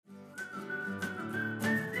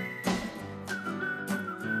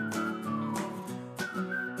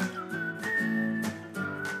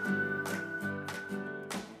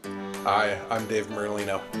Hi, I'm Dave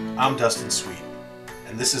Merlino. I'm Dustin Sweet,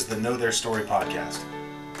 and this is the Know Their Story podcast.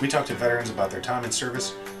 We talk to veterans about their time in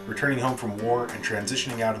service, returning home from war, and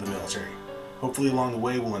transitioning out of the military. Hopefully along the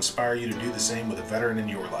way we'll inspire you to do the same with a veteran in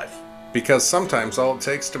your life. Because sometimes all it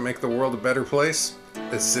takes to make the world a better place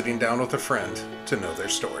is sitting down with a friend to know their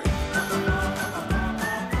story.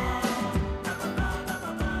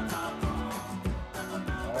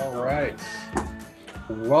 All right.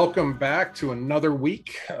 Welcome back to another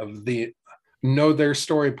week of the Know Their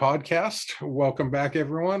Story podcast. Welcome back,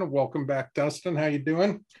 everyone. Welcome back, Dustin. How you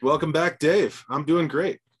doing? Welcome back, Dave. I'm doing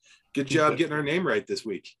great. Good job getting our name right this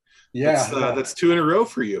week. Yeah. That's two in a row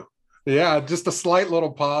for you. Yeah, just a slight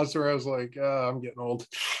little pause where I was like, I'm getting old.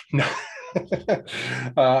 No.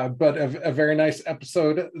 But a very nice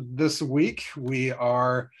episode this week. We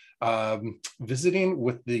are visiting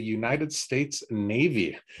with the United States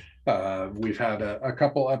Navy. We've had a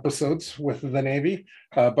couple episodes with the Navy,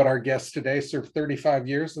 but our guest today served 35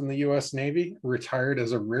 years in the U.S. Navy, retired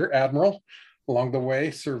as a Rear Admiral. Along the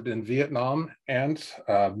way, served in Vietnam and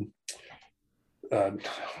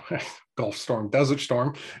Gulf Storm, Desert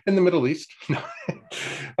Storm in the Middle East,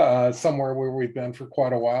 somewhere where we've been for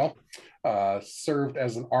quite a while. Served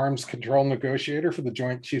as an arms control negotiator for the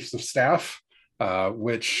Joint Chiefs of Staff,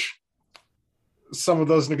 which some of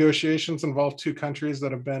those negotiations involve two countries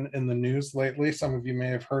that have been in the news lately. Some of you may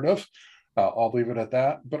have heard of. I'll leave it at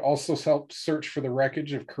that, but also helped search for the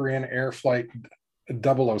wreckage of Korean Air Flight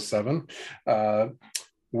 007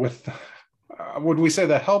 with would we say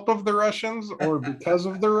the help of the Russians or because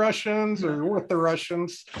of the Russians or with the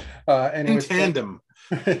Russians? In tandem.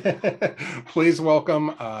 Please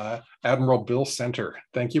welcome Admiral Bill Center.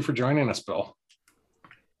 Thank you for joining us, Bill.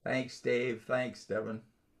 Thanks, Dave. Thanks, Devin.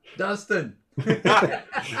 Dustin. Add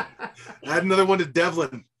another one to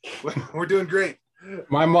Devlin. We're doing great.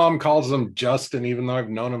 My mom calls him Justin, even though I've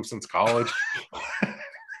known him since college.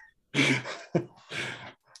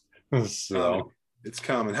 So it's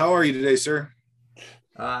common. How are you today, sir?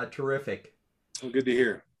 Terrific. Oh, good to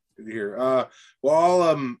hear. Good to hear. Well,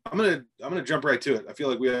 I'm gonna jump right to it. I feel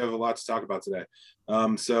like we have a lot to talk about today.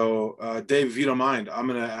 So, Dave, if you don't mind, I'm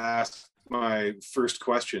gonna ask my first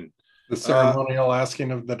question. The ceremonial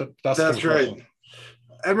asking of the Dustin. That's right.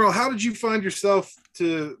 Admiral, how did you find yourself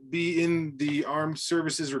to be in the Armed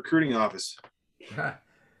Services Recruiting Office?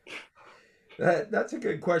 That's a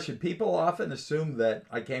good question. People often assume that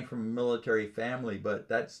I came from a military family, but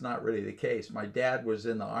that's not really the case. My dad was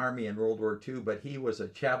in the Army in World War II, but he was a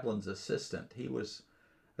chaplain's assistant. He was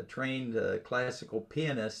a trained classical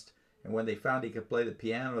pianist, and when they found he could play the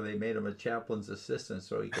piano, they made him a chaplain's assistant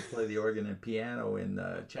so he could play the organ and piano in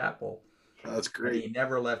chapel. That's great. And he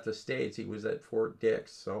never left the States. He was at Fort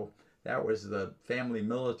Dix, so that was the family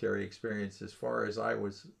military experience as far as I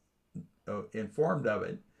was informed of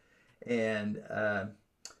it. And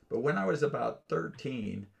but when I was about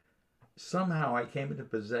 13, somehow I came into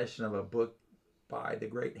possession of a book by the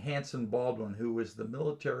great Hanson Baldwin, who was the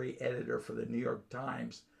military editor for the New York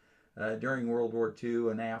Times during World War II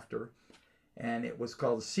and after. And it was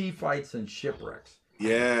called Sea Fights and Shipwrecks.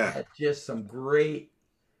 Yeah. It had just some great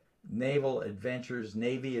naval adventures,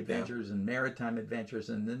 Navy adventures, and maritime adventures.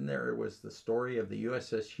 And then there was the story of the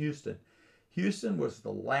USS Houston. Houston was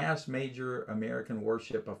the last major American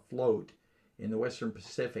warship afloat in the Western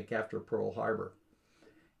Pacific after Pearl Harbor.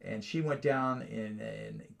 And she went down in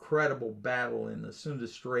an incredible battle in the Sunda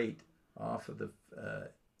Strait off of the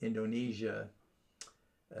Indonesia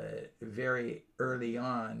very early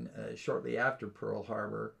on, shortly after Pearl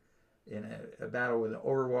Harbor, in a battle with an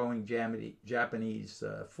overwhelming Japanese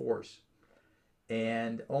force.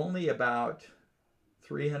 And only about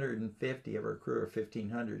 350 of her crew of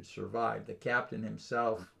 1,500 survived. The captain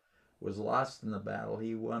himself was lost in the battle.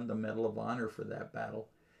 He won the Medal of Honor for that battle.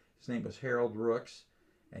 His name was Harold Rooks,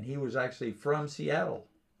 and he was actually from Seattle,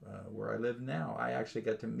 where I live now. I actually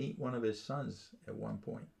got to meet one of his sons at one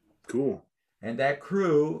point. Cool. And that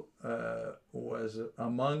crew was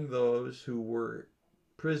among those who were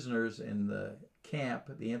prisoners in the camp,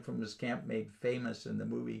 the infamous camp made famous in the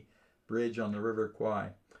movie Bridge on the River Kwai.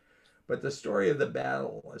 But the story of the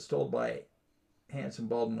battle, as told by Hanson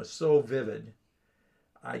Baldwin, was so vivid.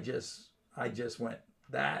 I just went,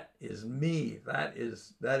 that is me. That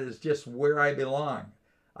is just where I belong.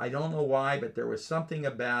 I don't know why, but there was something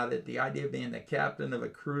about it. The idea of being the captain of a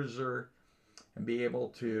cruiser and be able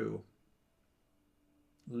to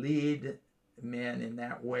lead men in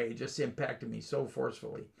that way just impacted me so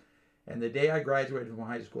forcefully. And the day I graduated from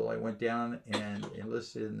high school, I went down and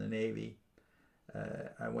enlisted in the Navy.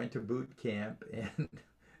 I went to boot camp, and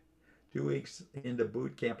 2 weeks into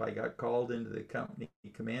boot camp, I got called into the company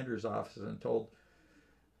commander's office and told,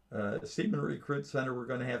 Seaman Recruit Center, we're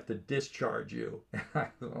going to have to discharge you.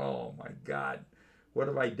 Oh my God, what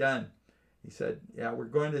have I done? He said, yeah, we're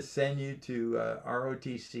going to send you to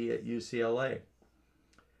ROTC at UCLA.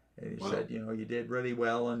 And he said, you know, you did really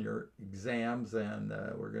well on your exams, and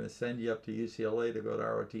we're going to send you up to UCLA to go to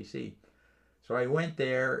ROTC. So I went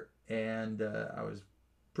there, and I was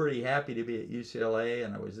pretty happy to be at UCLA,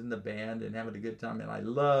 and I was in the band and having a good time. And I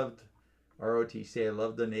loved ROTC. I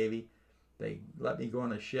loved the Navy. They let me go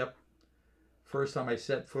on a ship. First time I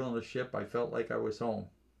set foot on a ship, I felt like I was home.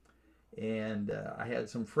 And I had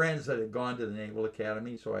some friends that had gone to the Naval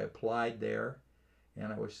Academy, so I applied there.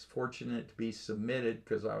 And I was fortunate to be submitted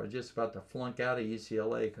because I was just about to flunk out of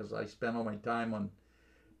UCLA because I spent all my time on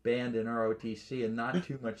band and ROTC and not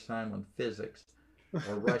too much time on physics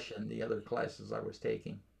or Russian, the other classes I was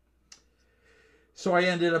taking. So I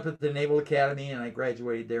ended up at the Naval Academy, and I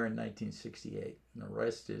graduated there in 1968. And the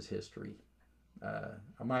rest is history.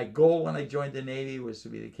 My goal when I joined the Navy was to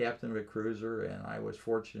be the captain of a cruiser, and I was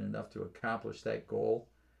fortunate enough to accomplish that goal.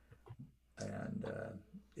 And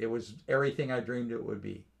it was everything I dreamed it would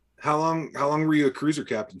be. How long were you a cruiser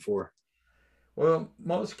captain for? Well,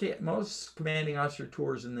 most commanding officer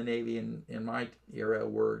tours in the Navy in my era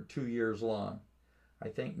were 2 years long. I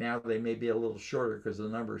think now they may be a little shorter because the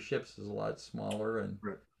number of ships is a lot smaller and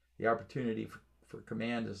the opportunity for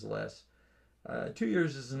command is less. 2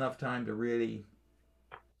 years is enough time to really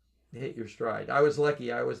hit your stride. I was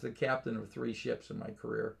lucky. I was the captain of 3 ships in my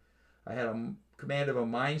career. I had a command of a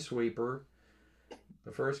minesweeper.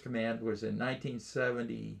 The first command was in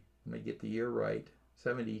 1970. Let me get the year right.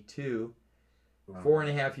 72. Wow.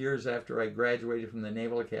 4.5 years after I graduated from the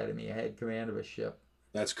Naval Academy, I had command of a ship.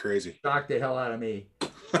 That's crazy. Shocked the hell out of me.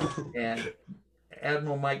 And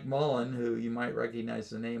Admiral Mike Mullen, who you might recognize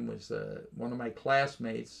the name, was one of my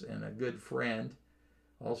classmates and a good friend,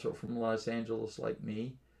 also from Los Angeles like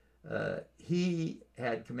me. He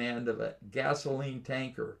had command of a gasoline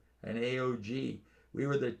tanker, an AOG. We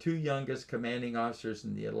were the 2 youngest commanding officers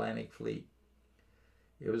in the Atlantic Fleet.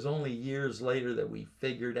 It was only years later that we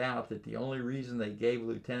figured out that the only reason they gave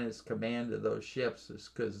lieutenants command of those ships is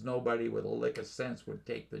because nobody with a lick of sense would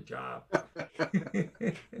take the job.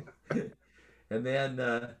 And then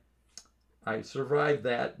I survived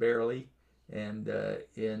that barely. And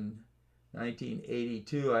in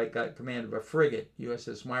 1982, I got command of a frigate,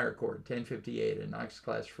 USS Meyercord, 1058, a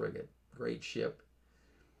Knox-class frigate. Great ship.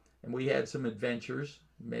 And we had some adventures,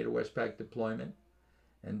 made a Westpac deployment.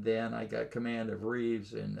 And then I got command of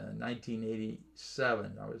Reeves in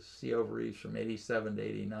 1987. I was CO of Reeves from 87 to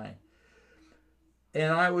 89.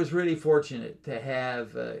 And I was really fortunate to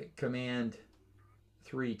have command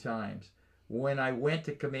 3 times. When I went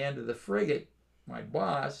to command of the frigate, my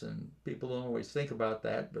boss, and people don't always think about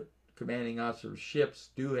that, but commanding officers' ships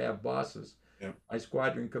do have bosses. Yeah. My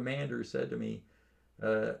squadron commander said to me,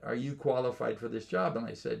 are you qualified for this job? And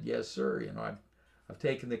I said, yes, sir. You know, I've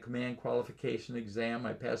taken the command qualification exam.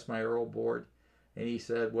 I passed my Earl board. And he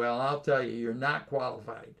said, well, I'll tell you, you're not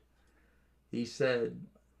qualified. He said,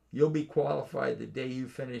 you'll be qualified the day you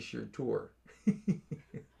finish your tour.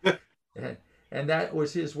 And that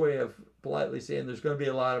was his way of politely saying there's going to be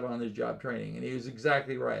a lot of on-the-job training. And he was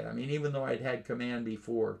exactly right. I mean, even though I'd had command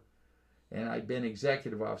before and I'd been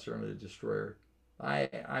executive officer on a destroyer,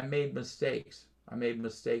 I made mistakes. I made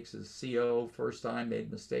mistakes as CO first time,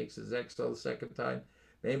 made mistakes as XO the second time,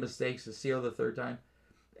 made mistakes as CO the third time.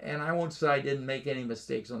 And I won't say I didn't make any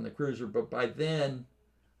mistakes on the cruiser, but by then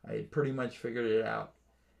I had pretty much figured it out.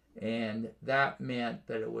 And that meant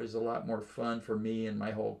that it was a lot more fun for me and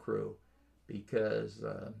my whole crew because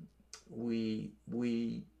we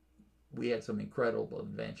had some incredible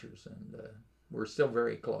adventures, and we're still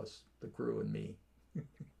very close, the crew and me.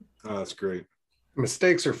 Oh, that's great.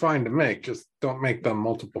 Mistakes are fine to make, just don't make them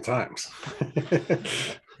multiple times.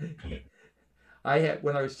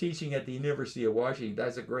 When I was teaching at the University of Washington,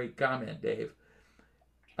 that's a great comment, Dave.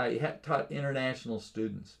 I had taught international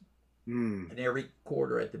students. And every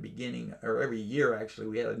quarter at the beginning, or every year actually,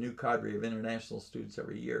 we had a new cadre of international students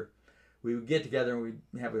every year. We would get together and we'd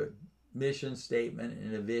have a mission statement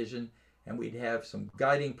and a vision, and we'd have some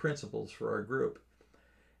guiding principles for our group.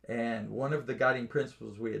 And one of the guiding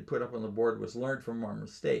principles we had put up on the board was learn from our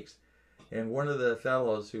mistakes. And one of the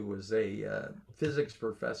fellows who was a physics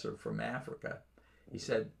professor from Africa, he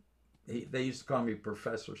said, they used to call me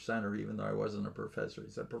Professor Center, even though I wasn't a professor.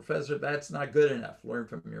 He said, Professor, that's not good enough. Learn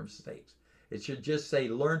from your mistakes. It should just say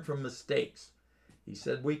learn from mistakes. He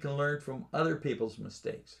said, we can learn from other people's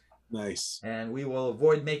mistakes. Nice. And we will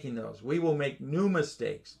avoid making those. We will make new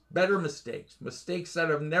mistakes, better mistakes, mistakes that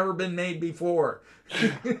have never been made before.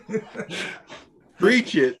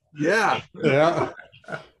 Preach it. Yeah. Yeah.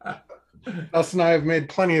 Us and I have made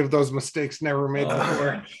plenty of those mistakes never made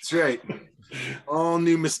before. That's right. All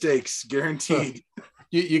new mistakes, guaranteed.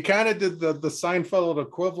 You kind of did the Seinfeld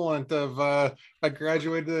equivalent of I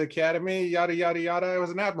graduated the academy, yada yada yada. I was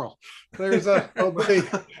an admiral. There's a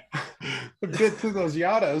bit to those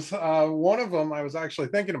yadas. One of them I was actually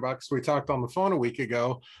thinking about because we talked on the phone a week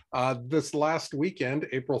ago. This last weekend,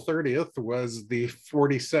 April 30th, was the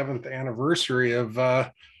 47th anniversary of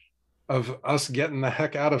us getting the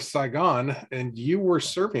heck out of Saigon, and you were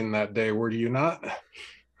serving that day, were you not?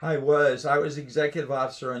 I was executive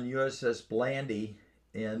officer on USS Blandy,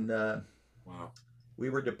 and Wow. we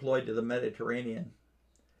were deployed to the Mediterranean.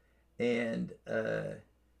 And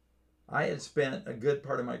I had spent a good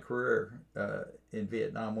part of my career in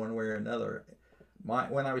Vietnam, one way or another.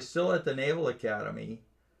 When I was still at the Naval Academy,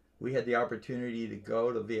 we had the opportunity to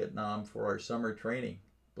go to Vietnam for our summer training.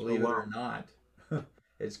 Believe it or not,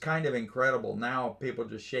 it's kind of incredible. Now people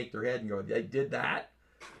just shake their head and go, "They did that?"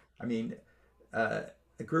 I mean, a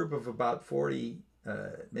group of about 40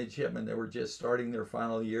 midshipmen that were just starting their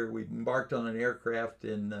final year. We embarked on an aircraft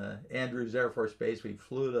in Andrews Air Force Base. We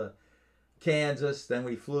flew to Kansas, then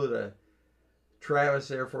we flew to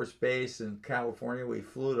Travis Air Force Base in California. We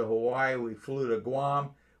flew to Hawaii. We flew to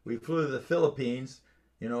Guam. We flew to the Philippines,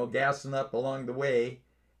 gassing up along the way,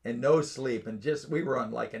 and no sleep. And we were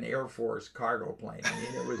on like an Air Force cargo plane. I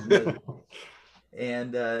mean, it was miserable.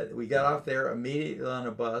 And we got off there immediately on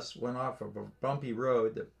a bus, went off of a bumpy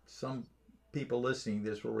road that some people listening to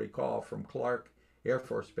this will recall, from Clark Air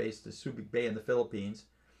Force Base to Subic Bay in the Philippines.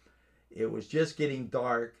 It was just getting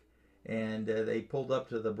dark, and they pulled up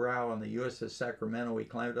to the brow on the USS Sacramento. We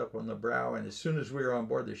climbed up on the brow, and as soon as we were on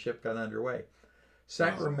board, the ship got underway.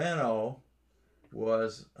 Sacramento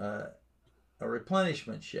was a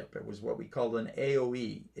replenishment ship. It was what we called an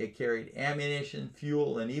AOE. It carried ammunition,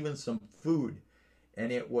 fuel, and even some food.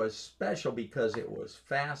 And it was special because it was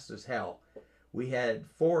fast as hell. We had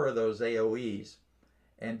 4 of those AOEs,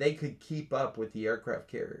 and they could keep up with the aircraft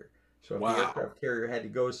carrier. So if the aircraft carrier had to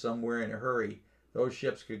go somewhere in a hurry, those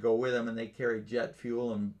ships could go with them, and they carried jet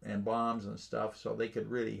fuel and bombs and stuff, so they could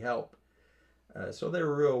really help. So they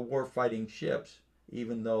were real war-fighting ships,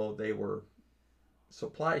 even though they were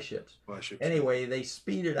supply ships. Anyway, they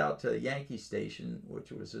speeded out to Yankee Station,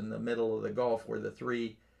 which was in the middle of the Gulf, where the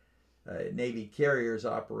 3 Navy carriers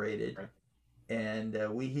operated. Right.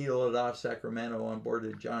 And we heeled off Sacramento on board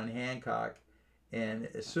the John Hancock. And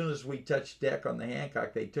as soon as we touched deck on the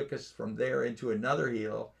Hancock, they took us from there into another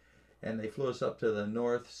heel, and they flew us up to the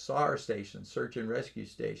North SAR station, Search and Rescue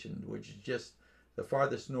Station, which is just the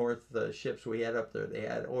farthest north ships we had up there. They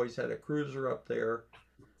always had a cruiser up there,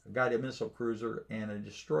 a guided missile cruiser, and a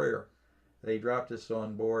destroyer. They dropped us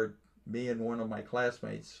on board, me and one of my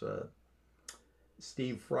classmates,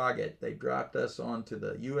 Steve Froggatt. They dropped us onto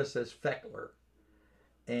the USS Feckler,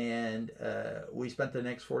 and we spent the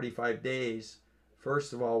next 45 days.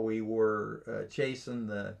 First of all, we were chasing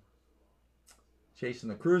the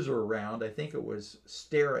cruiser around. I think it was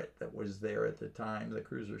Sterrett that was there at the time, the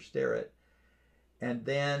cruiser Sterrett. And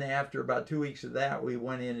then after about 2 weeks of that, we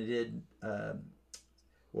went in and did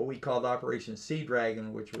what we called Operation Sea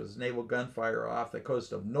Dragon, which was naval gunfire off the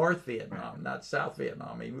coast of North Vietnam, not South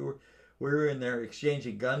Vietnam. I mean, we were in there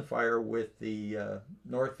exchanging gunfire with the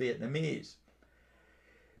North Vietnamese.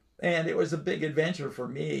 And it was a big adventure for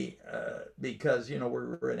me because, we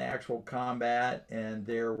were in actual combat, and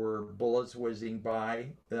there were bullets whizzing by.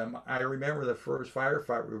 I remember the first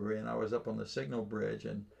firefight we were in. I was up on the signal bridge,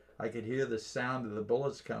 and I could hear the sound of the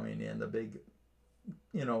bullets coming in, the big,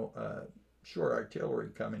 short artillery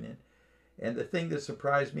coming in. And the thing that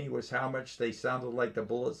surprised me was how much they sounded like the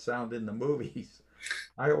bullets sound in the movies.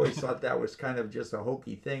 I always thought that was kind of just a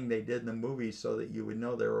hokey thing they did in the movies so that you would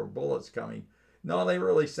know there were bullets coming. No, they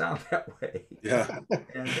really sound that way. Yeah.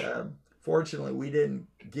 And fortunately, we didn't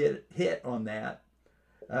get hit on that.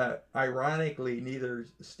 Ironically, neither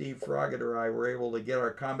Steve Froggatt or I were able to get our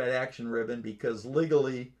combat action ribbon because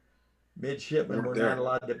legally, midshipmen were not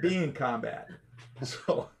allowed to be in combat.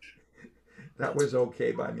 So that was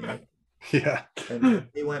okay by me. Yeah. And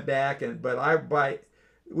he went back,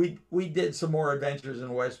 we did some more adventures in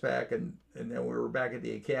Westpac, and then we were back at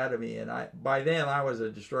the academy, and by then I was a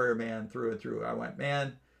destroyer man through and through. I went,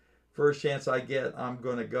 man, first chance I get, I'm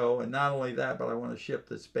going to go. And not only that, but I want a ship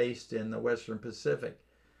that's based in the Western Pacific.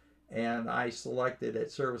 And I selected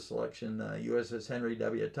at service selection USS Henry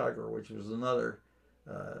W. Tugger, which was another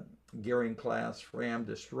Gearing class ram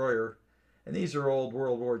destroyer. And these are old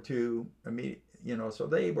World War II, so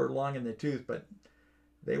they were long in the tooth, but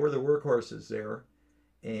they were the workhorses there.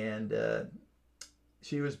 And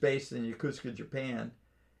she was based in Yokosuka, Japan.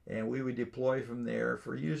 and we would deploy from there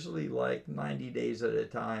for usually like 90 days at a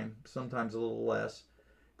time, sometimes a little less.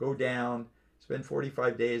 Go down, spend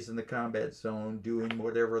 45 days in the combat zone doing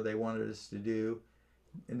whatever they wanted us to do,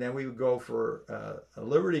 and then we would go for a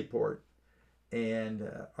liberty port. And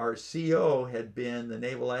our CO had been the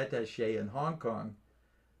naval attaché in Hong Kong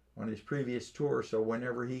on his previous tour, so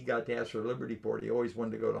whenever he got to ask for liberty port, he always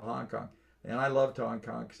wanted to go to Hong Kong. And I loved Hong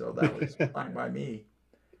Kong, so that was fine by me.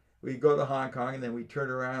 We'd go to Hong Kong and then we'd turn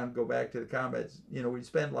around, go back to the combat. We'd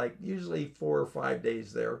spend like usually 4 or 5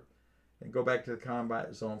 days there and go back to the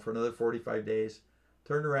combat zone for another 45 days.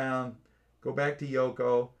 Turn around, go back to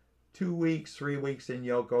Yoko, 2 weeks, 3 weeks in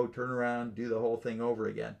Yoko, turn around, do the whole thing over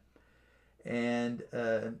again. And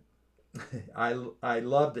I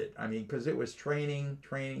loved it. I mean, because it was training.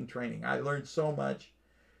 I learned so much,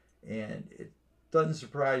 and it doesn't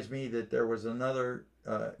surprise me that there was another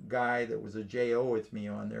guy that was a JO with me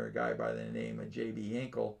on there, a guy by the name of J.B.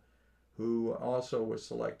 Hinkle, who also was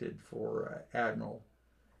selected for Admiral,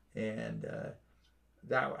 and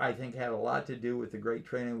that I think had a lot to do with the great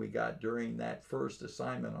training we got during that first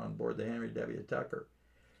assignment on board the Henry W. Tucker.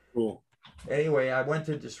 Cool. Anyway, I went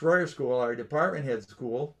to destroyer school, our department head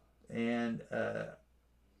school, and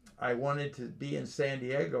I wanted to be in San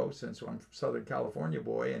Diego since I'm a Southern California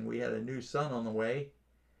boy, and we had a new son on the way.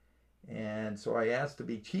 And so I asked to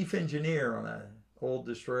be chief engineer on an old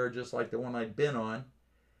destroyer just like the one I'd been on.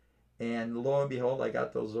 And lo and behold, I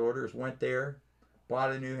got those orders, went there,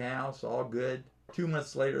 bought a new house, all good. 2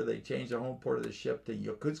 months later, they changed the home port of the ship to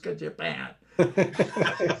Yokosuka, Japan.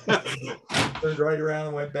 Turned right around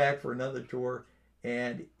and went back for another tour,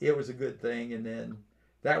 and it was a good thing. And then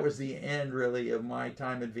that was the end, really, of my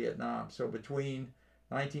time in Vietnam. So between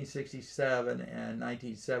 1967 and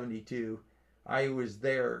 1972, I was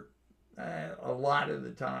there a lot of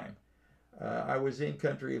the time. I was in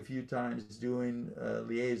country a few times doing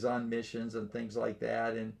liaison missions and things like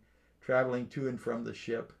that, and traveling to and from the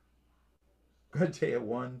ship. I'm going to tell you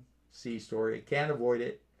one sea story. I can't avoid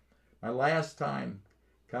it. My last time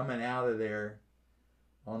coming out of there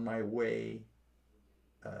on my way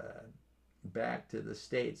back to the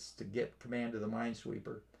States to get command of the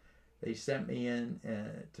minesweeper, they sent me in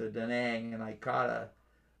to Da Nang, and I caught a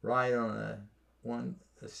ride on a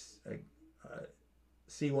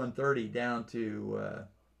C-130 down to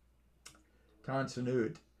Tan Son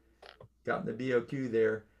Nhut. Got in the BOQ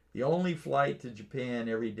there. The only flight to Japan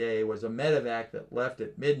every day was a medevac that left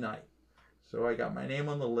at midnight. So I got my name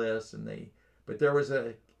on the list, but there was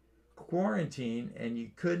a quarantine, and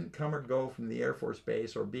you couldn't come or go from the Air Force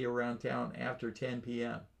Base or be around town after 10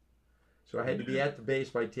 p.m. So I had to be at the base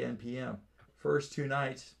by 10 p.m. First 2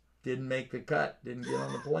 nights, didn't make the cut, didn't get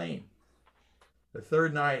on the plane. The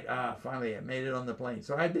third night, finally I made it on the plane.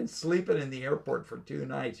 So I'd been sleeping in the airport for 2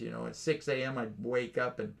 nights. At 6 a.m. I'd wake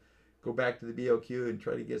up and go back to the BOQ and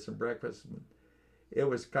try to get some breakfast. It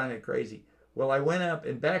was kind of crazy. Well, I went up,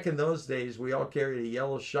 and back in those days, we all carried a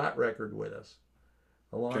yellow shot record with us,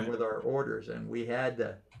 along with our orders, and we had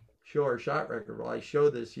to show our shot record. Well, I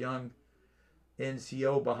showed this young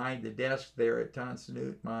NCO behind the desk there at Tan Son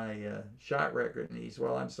Nhut my shot record, and he said,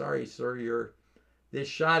 "Well, I'm sorry, sir, this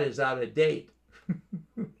shot is out of date."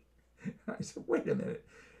 I said, "Wait a minute."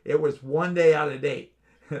 It was 1 day out of date.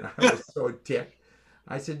 I was so ticked.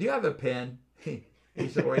 I said, "Do you have a pen?" He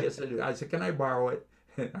said, "Well, yes, I do." I said, "Can I borrow it?"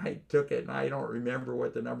 And I took it, and I don't remember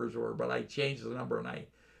what the numbers were, but I changed the number, and I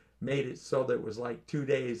made it so that it was like 2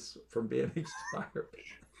 days from being expired.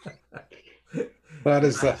 That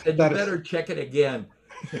is, I said, "You better check it again."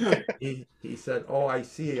 He said, "Oh, I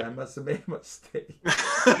see. I must have made a mistake."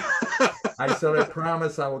 I said, "I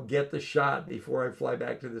promise I will get the shot before I fly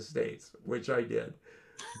back to the States," which I did.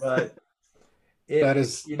 But that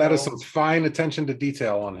is some fine attention to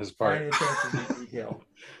detail on his part. Fine attention to detail.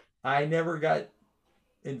 I never got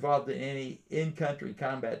involved in any in-country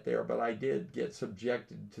combat there, but I did get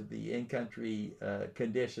subjected to the in-country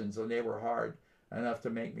conditions, and they were hard enough to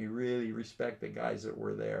make me really respect the guys that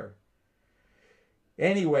were there.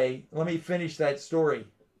 Anyway, let me finish that story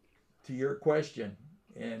to your question.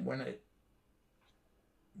 And when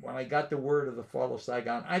I got the word of the Fall of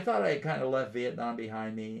Saigon, I thought I had kind of left Vietnam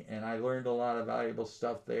behind me, and I learned a lot of valuable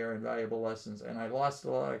stuff there and valuable lessons, and I lost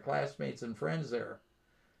a lot of classmates and friends there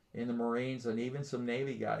in the Marines, and even some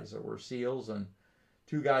Navy guys that were SEALs, and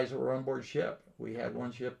 2 guys that were on board ship. We had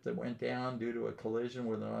one ship that went down due to a collision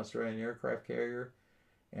with an Australian aircraft carrier,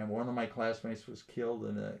 and one of my classmates was killed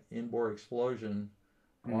in an inboard explosion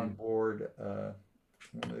on board one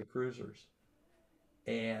of the cruisers.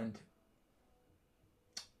 And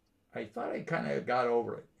I thought I kind of got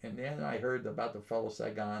over it. And then I heard about the Fall of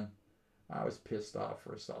Saigon. I was pissed off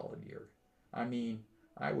for a solid year. I mean,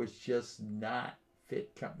 I was just not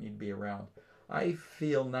fit company to be around. I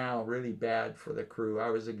feel now really bad for the crew. I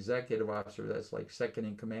was executive officer, that's like second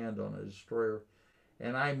in command on a destroyer,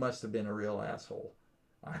 and I must have been a real asshole.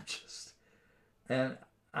 I just and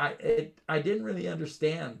I didn't really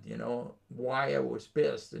understand, why I was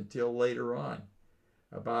pissed until later on.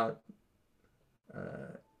 About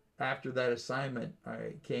after that assignment,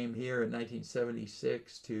 I came here in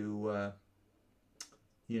 1976 to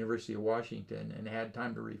University of Washington and had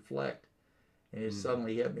time to reflect. And it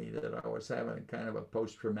suddenly hit me that I was having kind of a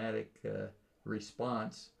post-traumatic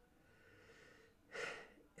response.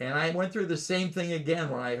 And I went through the same thing again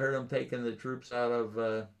when I heard them taking the troops out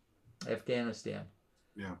of Afghanistan.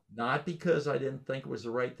 Yeah. Not because I didn't think it was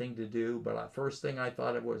the right thing to do, but the first thing I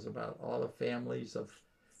thought it was about all the families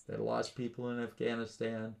that lost people in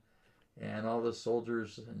Afghanistan, and all the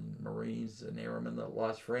soldiers and Marines and airmen that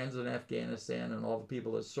lost friends in Afghanistan, and all the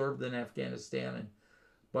people that served in Afghanistan and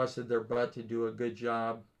busted their butt to do a good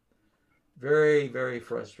job. Very, very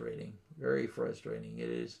frustrating. Very frustrating. It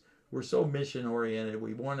is. We're so mission oriented.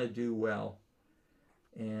 We want to do well.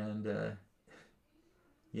 And,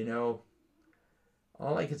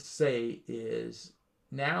 all I can say is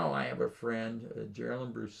now I have a friend,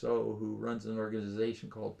 Geraldine Brousseau, who runs an organization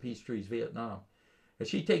called Peace Trees Vietnam. And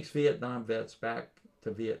she takes Vietnam vets back to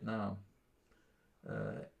Vietnam.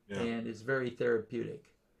 And it's very therapeutic.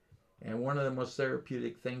 And one of the most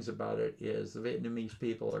therapeutic things about it is the Vietnamese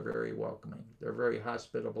people are very welcoming. They're very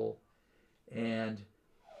hospitable. And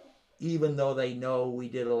even though they know we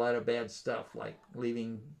did a lot of bad stuff, like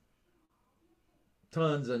leaving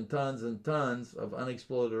tons and tons and tons of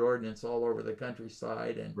unexploded ordnance all over the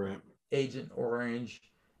countryside, and Agent Orange,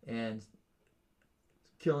 and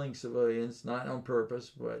killing civilians, not on purpose,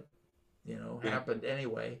 but, happened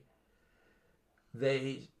anyway.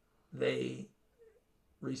 They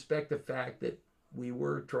respect the fact that we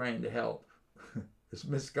were trying to help. As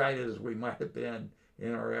misguided as we might have been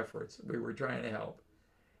in our efforts, we were trying to help.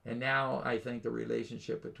 And now I think the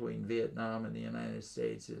relationship between Vietnam and the United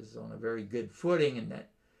States is on a very good footing, and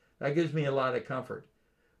that gives me a lot of comfort.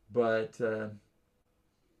 But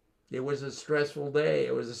it was a stressful day.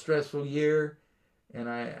 It was a stressful year, and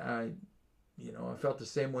I felt the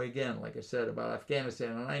same way again, like I said, about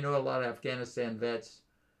Afghanistan. And I know a lot of Afghanistan vets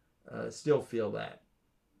still feel that.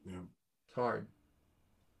 Yeah. It's hard.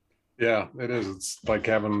 Yeah, it is. It's like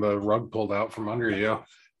having the rug pulled out from under you.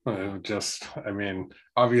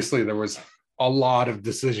 Obviously there was a lot of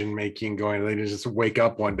decision making going. They didn't just wake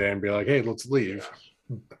up one day and be like, hey, let's leave.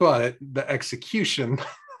 But the execution.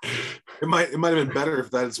 It might have been better if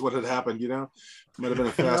that is what had happened, It might have been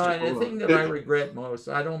a faster. The thing that I regret most,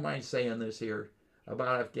 I don't mind saying this here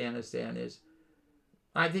about Afghanistan, is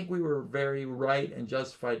I think we were very right and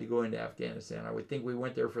justified to go into Afghanistan. I would think we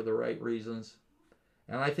went there for the right reasons.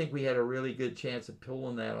 And I think we had a really good chance of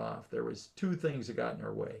pulling that off. There was two things that got in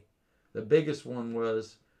our way. The biggest one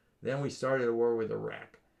was then we started a war with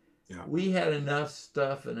Iraq. Yeah. We had enough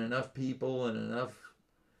stuff and enough people and enough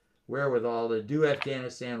wherewithal to do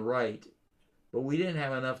Afghanistan right, but we didn't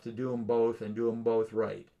have enough to do them both and do them both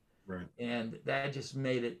right. Right. And that just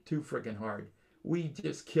made it too freaking hard. We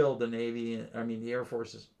just killed the Navy, the Air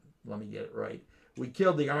Force, let me get it right. We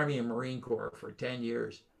killed the Army and Marine Corps for 10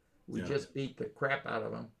 years. We just beat the crap out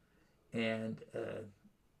of them. And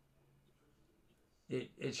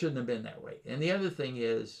it shouldn't have been that way. And the other thing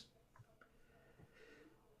is,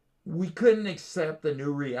 we couldn't accept the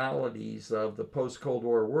new realities of the post-Cold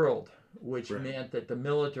War world, which meant that the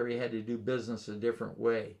military had to do business a different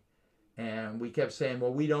way. And we kept saying,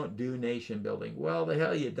 well, we don't do nation building. Well, the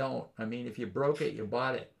hell you don't. If you broke it, you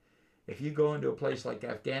bought it. If you go into a place like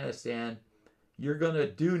Afghanistan, you're going to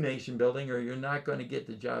do nation building or you're not going to get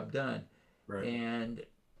the job done. Right. And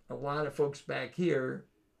a lot of folks back here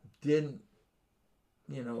didn't,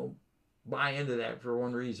 buy into that for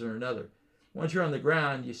one reason or another. Once you're on the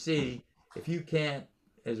ground, you see, if you can't,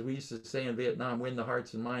 as we used to say in Vietnam, win the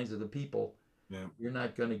hearts and minds of the people, you're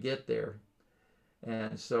not going to get there.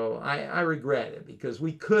 And so I regret it because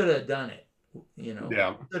we could have done it, We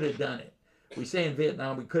could have done it. We say in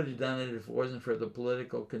Vietnam we could have done it if it wasn't for the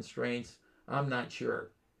political constraints. I'm not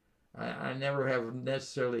sure. I never have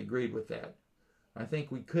necessarily agreed with that. I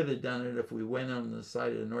think we could have done it if we went on the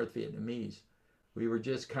side of the North Vietnamese. We were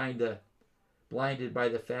just kind of blinded by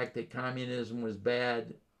the fact that communism was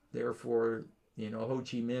bad. Therefore, Ho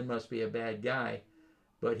Chi Minh must be a bad guy.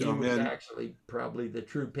 But he was actually probably the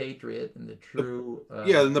true patriot and the true...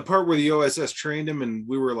 and the part where the OSS trained him and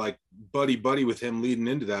we were like buddy with him leading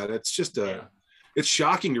into that, it's just it's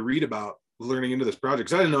shocking to read about learning into this project,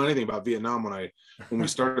 because I didn't know anything about Vietnam when we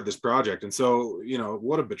started this project. And so,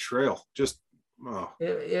 what a betrayal. Just Oh,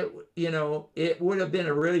 it would have been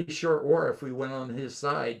a really short war if we went on his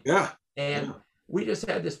side. yeah. And we just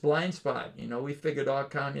had this blind spot. We figured all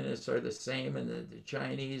communists are the same, and the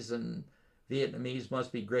Chinese and Vietnamese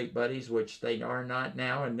must be great buddies, which they are not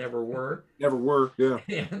now and never were. Never were. Yeah.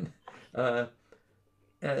 And uh,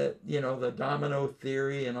 the domino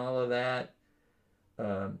theory and all of that.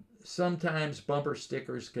 Sometimes bumper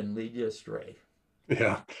stickers can lead you astray.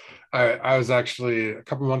 Yeah. I was actually a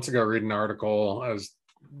couple months ago reading an article. I was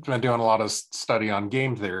been doing a lot of study on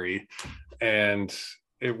game theory, and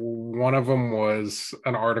one of them was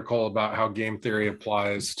an article about how game theory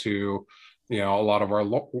applies to a lot of our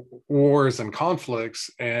wars and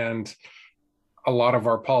conflicts, and a lot of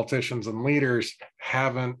our politicians and leaders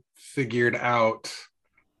haven't figured out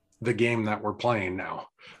the game that we're playing now.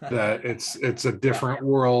 That it's a different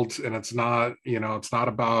world, and it's not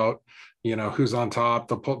about who's on top,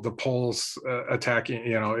 the polls attacking.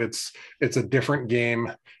 It's a different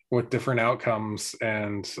game with different outcomes,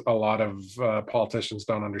 and a lot of politicians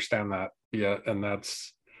don't understand that yet. And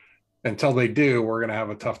that's, until they do, we're going to have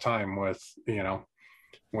a tough time with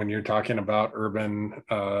when you're talking about urban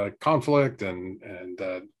conflict and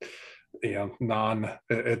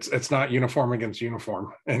it's not uniform against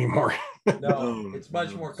uniform anymore. No, it's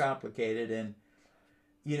much more complicated. And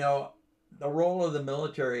the role of the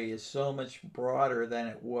military is so much broader than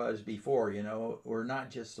it was before. We're not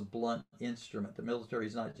just a blunt instrument. The military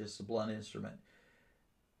is not just a blunt instrument.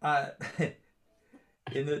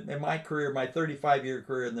 In my career, my 35-year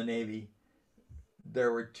career in the Navy,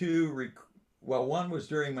 there were one was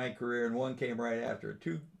during my career and one came right after.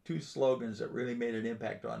 Two slogans that really made an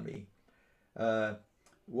impact on me.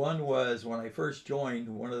 One was, when I first joined,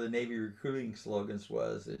 one of the Navy recruiting slogans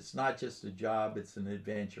was, "It's not just a job, it's an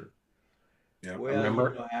adventure." Yeah, well, you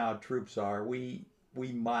know how troops are. We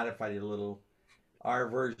modified it a little. Our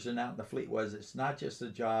version out in the fleet was, "It's not just a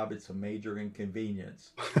job, it's a major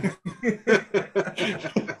inconvenience."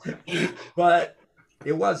 But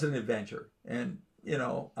it was an adventure. And,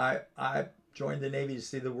 I joined the Navy to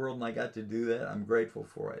see the world, and I got to do that. I'm grateful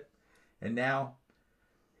for it. And now,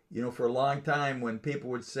 for a long time, when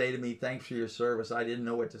people would say to me, "Thanks for your service," I didn't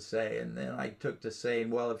know what to say. And then I took to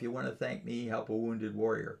saying, "Well, if you want to thank me, help a wounded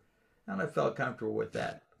warrior." And I felt comfortable with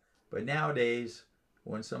that. But nowadays,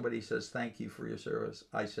 when somebody says thank you for your service,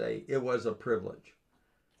 I say it was a privilege,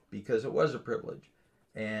 because it was a privilege.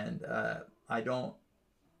 And I don't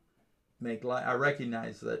I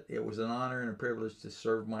recognize that it was an honor and a privilege to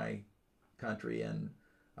serve my country, and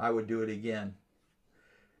I would do it again.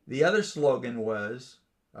 The other slogan was,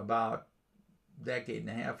 about a decade and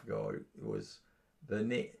a half ago, it was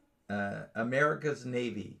America's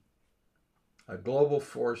Navy, a global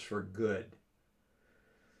force for good.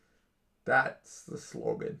 That's the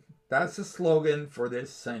slogan. That's the slogan for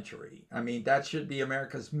this century. I mean, that should be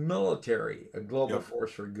America's military, a global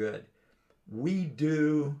force for good. We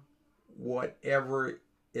do whatever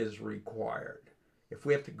is required. If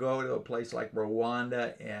we have to go to a place like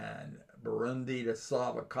Rwanda and Burundi to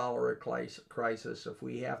solve a cholera crisis, if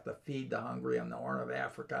we have to feed the hungry on the Horn of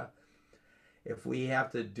Africa, if we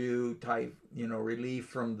have to do relief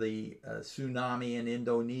from the tsunami in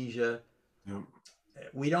Indonesia,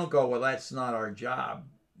 we don't go, "Well, that's not our job."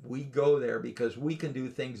 We go there because we can do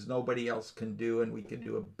things nobody else can do, and we can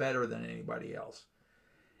do it better than anybody else.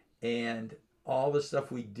 And all the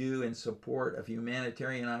stuff we do in support of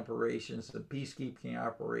humanitarian operations and peacekeeping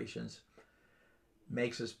operations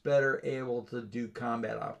makes us better able to do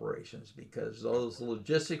combat operations, because those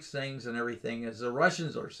logistics things and everything, as the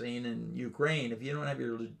Russians are seeing in Ukraine, if you don't have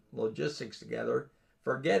your logistics together,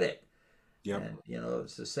 forget it. Yep. And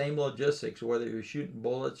it's the same logistics whether you're shooting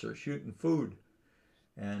bullets or shooting food.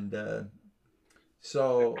 And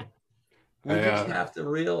so we just have to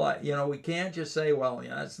realize, we can't just say, "Well,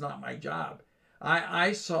 that's not my job."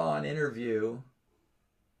 I saw an interview,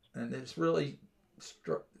 and it's really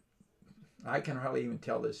I can hardly even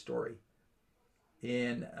tell this story.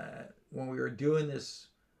 When we were doing this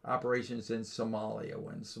operations in Somalia,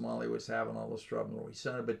 when Somalia was having all this trouble, we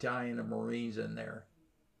sent a battalion of Marines in there.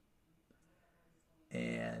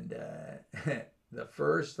 And the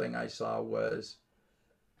first thing I saw was,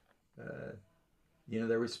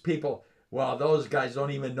 there was people, "Well, those guys don't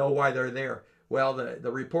even know why they're there." Well,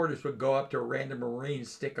 the reporters would go up to a random Marine,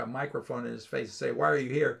 stick a microphone in his face and say, "Why are you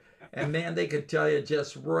here?" And man, they could tell you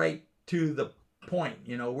just right to the point.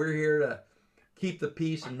 "We're here to keep the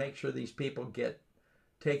peace and make sure these people get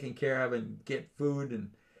taken care of and get food."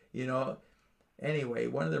 And, anyway,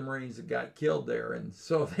 one of the Marines that got killed there, and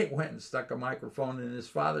so they went and stuck a microphone in his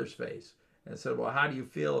father's face and said, "Well, how do you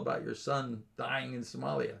feel about your son dying in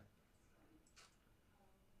Somalia?"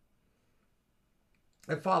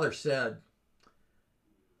 My father said,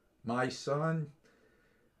 my son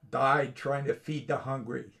died trying to feed the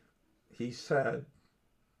hungry. He said,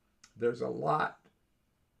 there's a lot,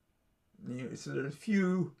 so there's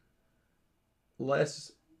few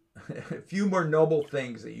more noble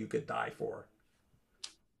things that you could die for.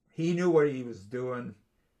 He knew what he was doing,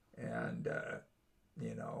 and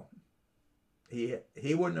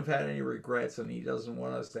he wouldn't have had any regrets, and he doesn't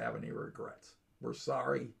want us to have any regrets. We're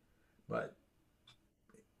sorry, but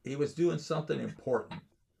he was doing something important,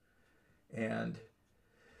 and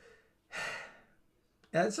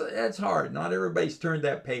that's hard. Not everybody's turned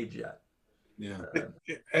that page yet. Yeah.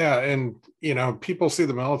 Yeah, and people see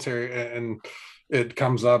the military and it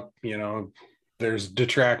comes up, there's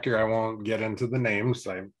detractor. I won't get into the names.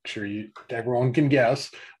 I'm sure everyone can guess.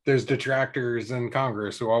 There's detractors in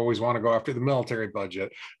Congress who always want to go after the military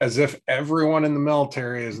budget, as if everyone in the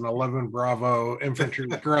military is an 11 Bravo infantry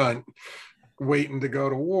grunt waiting to go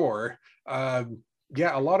to war. Yeah,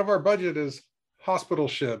 a lot of our budget is hospital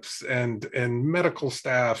ships and medical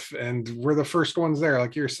staff, and we're the first ones there,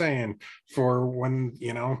 like you're saying, for when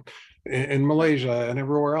in Malaysia and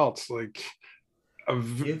everywhere else. Like,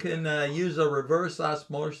 you can use a reverse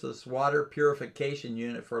osmosis water purification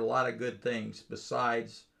unit for a lot of good things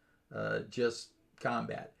besides just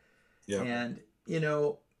combat. Yeah. And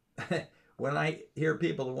when I hear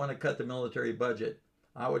people that want to cut the military budget,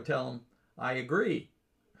 I would tell them, I agree.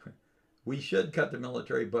 We should cut the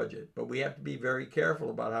military budget, but we have to be very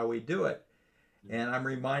careful about how we do it. And I'm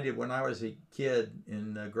reminded when I was a kid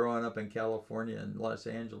growing up in California and Los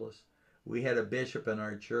Angeles, we had a bishop in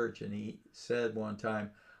our church, and he said one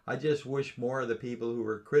time, I just wish more of the people who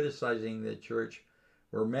were criticizing the church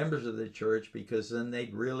were members of the church, because then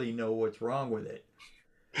they'd really know what's wrong with it.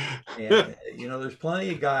 And, there's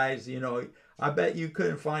plenty of guys, I bet you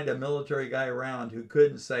couldn't find a military guy around who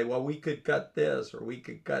couldn't say, well, we could cut this or we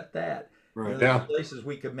could cut that. Right. There's places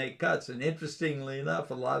we could make cuts. And interestingly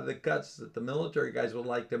enough, a lot of the cuts that the military guys would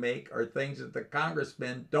like to make are things that the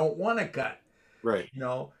congressmen don't want to cut. Right.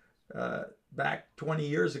 Back 20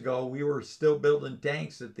 years ago, we were still building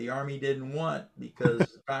tanks that the Army didn't want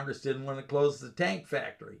because Congress didn't want to close the tank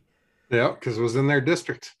factory. Yeah, because it was in their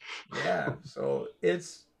district. Yeah, so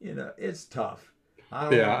it's tough. I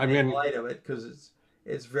don't want to make light of it because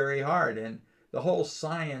it's very hard, and the whole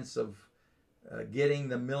science of getting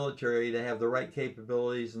the military to have the right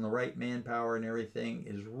capabilities and the right manpower and everything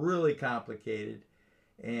is really complicated,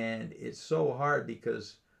 and it's so hard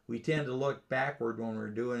because we tend to look backward when we're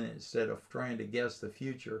doing it instead of trying to guess the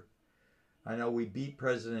future. I know we beat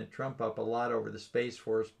President Trump up a lot over the Space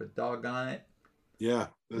Force, but doggone it. Yeah.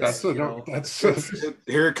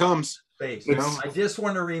 Here it comes. Space. I just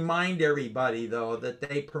want to remind everybody, though, that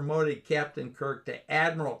they promoted Captain Kirk to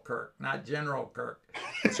Admiral Kirk, not General Kirk.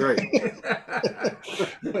 That's right.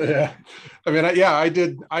 Yeah. I mean,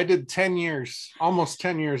 I did 10 years, almost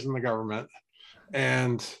 10 years in the government,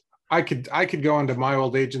 and I could go into my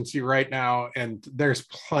old agency right now, and there's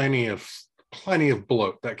plenty of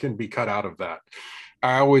bloat that can be cut out of that.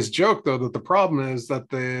 I always joke, though, that the problem is that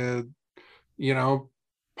the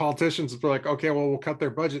politicians are like, okay, well, we'll cut their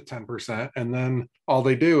budget 10%, and then all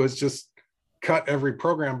they do is just cut every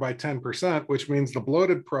program by 10%, which means the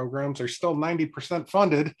bloated programs are still 90%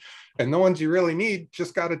 funded, and the ones you really need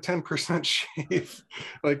just got a 10% shave.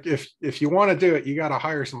 Like, if you want to do it, you got to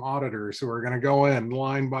hire some auditors who are going to go in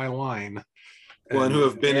line by line. And who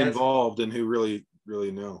have been involved and who really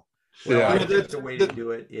know. Well, yeah. I think the way to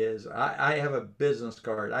do it is I have a business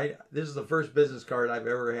card. This is the first business card I've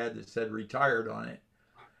ever had that said retired on it.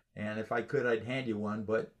 And if I could, I'd hand you one.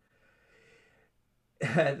 But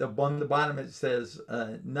on the bottom it says,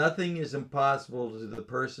 nothing is impossible to the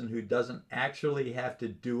person who doesn't actually have to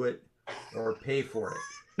do it or pay for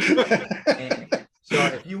it. And so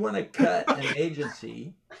if you want to cut an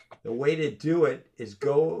agency, the way to do it is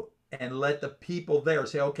go and let the people there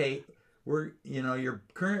say, okay, your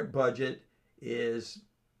current budget is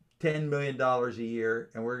 $10 million a year,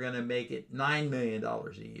 and we're going to make it $9 million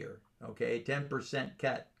a year. Okay, 10%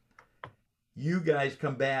 cut. You guys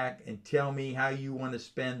come back and tell me how you want to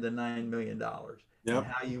spend the $9 million. Yep. And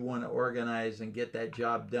how you want to organize and get that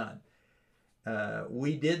job done.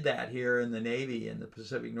 We did that here in the Navy in the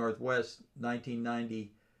Pacific Northwest,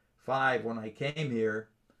 1995 when I came here.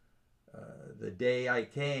 The day I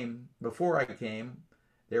came, before I came,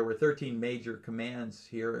 there were 13 major commands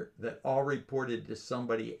here that all reported to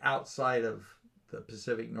somebody outside of the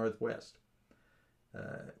Pacific Northwest,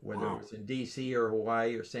 whether it was in D.C. or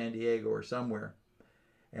Hawaii or San Diego or somewhere.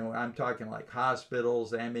 And I'm talking like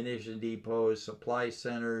hospitals, ammunition depots, supply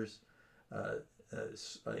centers,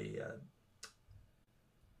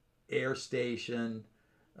 air station,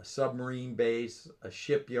 a submarine base, a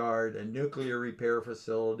shipyard, a nuclear repair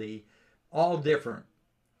facility, all different.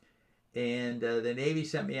 And the Navy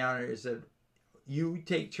sent me out and said, you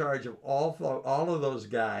take charge of all of those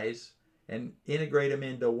guys and integrate them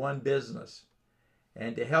into one business.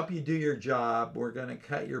 And to help you do your job, we're going to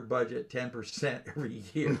cut your budget 10% every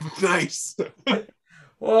year. Nice.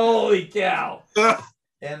 Holy cow.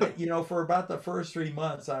 And, you know, for about the first 3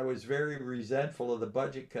 months, I was very resentful of the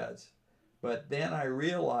budget cuts. But then I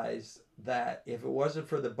realized that if it wasn't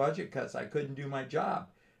for the budget cuts, I couldn't do my job.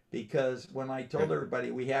 Because when I told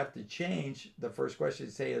everybody we have to change, the first question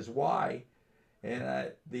they say is why?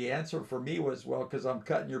 And the answer for me was, well, because I'm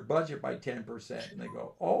cutting your budget by 10%. And they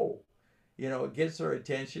go, oh, you know, it gets their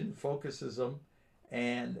attention, focuses them.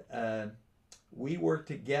 And we worked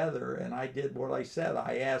together, and I did what I said.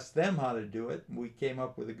 I asked them how to do it, and we came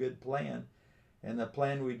up with a good plan. And the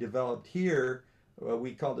plan we developed here,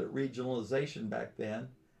 we called it regionalization back then,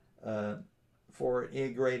 for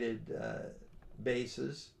integrated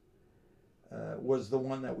bases, was the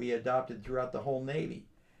one that we adopted throughout the whole Navy.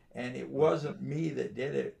 And it wasn't me that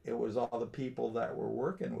did it. It was all the people that were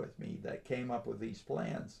working with me that came up with these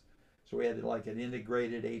plans. So we had like an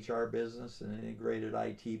integrated HR business, an integrated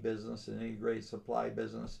IT business, an integrated supply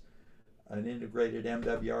business, an integrated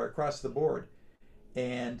MWR across the board.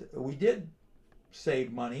 And we did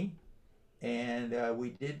save money, and we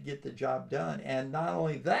did get the job done. And not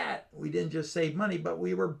only that, we didn't just save money, but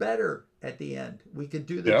we were better at the end. We could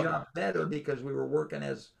do the job better because we were working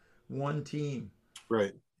as one team.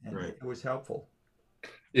 Right. And it was helpful.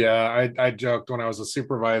 Yeah, I joked when I was a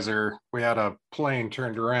supervisor, we had a plane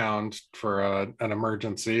turned around for an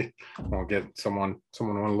emergency. We'll get someone a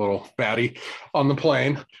little batty on the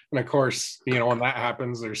plane. And of course, you know, when that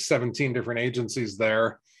happens, there's 17 different agencies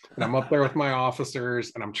there. And I'm up there with my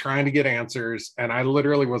officers and I'm trying to get answers. And I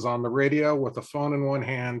literally was on the radio with a phone in one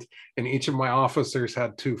hand, and each of my officers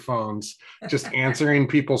had two phones, just answering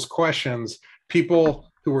people's questions.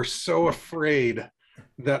 People who were so afraid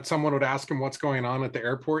that someone would ask them what's going on at the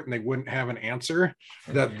airport and they wouldn't have an answer,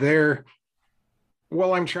 that they're,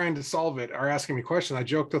 while I'm trying to solve it, are asking me questions. I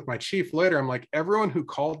joked with my chief later. I'm like, everyone who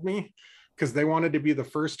called me because they wanted to be the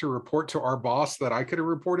first to report to our boss that I could have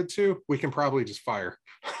reported to, we can probably just fire.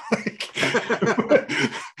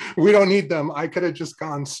 We don't need them. I could have just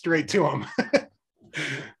gone straight to them.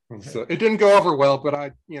 So it didn't go over well, but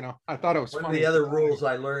I thought it was One funny. of the other rules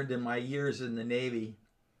I learned in my years in the Navy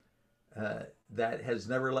that has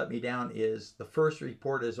never let me down is the first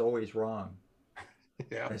report is always wrong.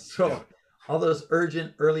 Yeah. So all those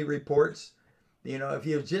urgent early reports, you know, if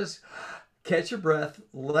you just catch your breath,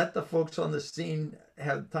 let the folks on the scene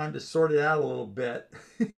have time to sort it out a little bit.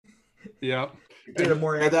 Yeah. Get a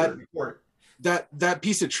more accurate report. That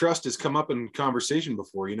piece of trust has come up in conversation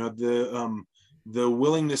before. You know, the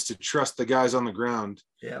willingness to trust the guys on the ground.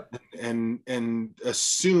 Yeah. And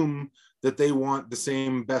assume that they want the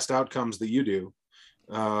same best outcomes that you do,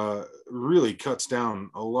 really cuts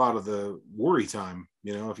down a lot of the worry time.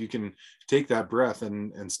 You know, if you can take that breath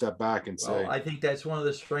and step back and say, I think that's one of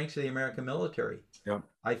the strengths of the American military. Yeah.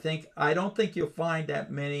 I don't think you'll find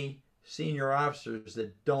that many senior officers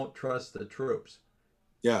that don't trust the troops.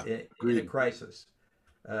 Yeah. In a crisis.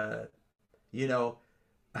 You know,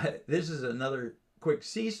 this is another quick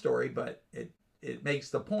sea story, but it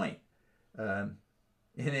makes the point. And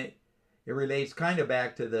it relates kind of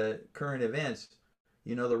back to the current events.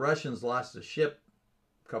 You know, the Russians lost a ship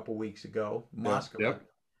a couple weeks ago, Moscow. Yep.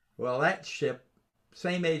 Well, that ship,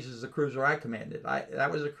 same age as the cruiser I commanded.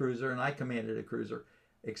 That was a cruiser, and I commanded a cruiser,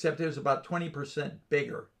 except it was about 20%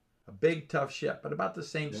 bigger. A big, tough ship, but about the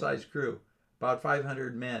same size crew, about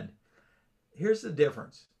 500 men. Here's the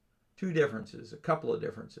difference. A couple of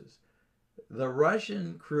differences. The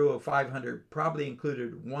Russian crew of 500 probably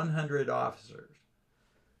included 100 officers.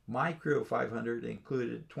 My crew of 500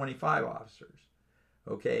 included 25 officers.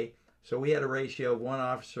 Okay, so we had a ratio of 1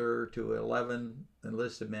 officer to 11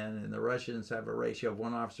 enlisted men, and the Russians have a ratio of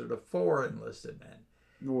 1 officer to 4 enlisted men.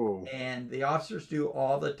 whoa. And the officers do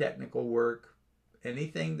all the technical work.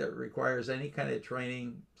 Anything that requires any kind of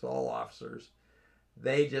training, it's all officers.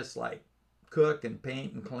 They just like cook and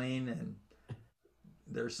paint and clean, and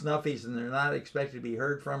they're snuffies, and they're not expected to be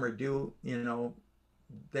heard from or do, you know,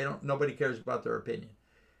 nobody cares about their opinion.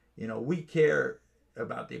 You know, we care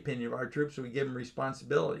about the opinion of our troops, so we give them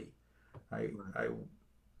responsibility. I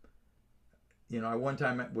one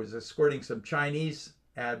time was escorting some Chinese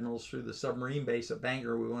admirals through the submarine base at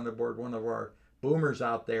Bangor. We went aboard one of our boomers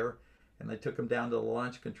out there, and I took them down to the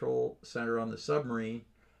launch control center on the submarine,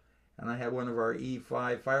 and I had one of our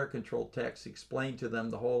E5 fire control techs explain to them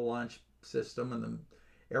the whole launch system and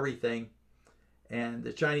everything. And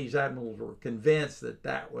the Chinese admirals were convinced that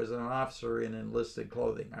that was an officer in enlisted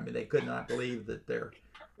clothing. I mean, they could not believe that there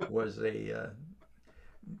was the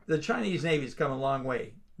Chinese Navy's come a long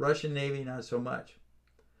way. Russian Navy, not so much.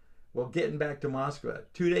 Well, getting back to Moscow,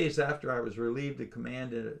 2 days after I was relieved of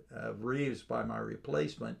command of Reeves by my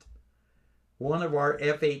replacement, one of our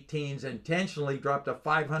F-18s intentionally dropped a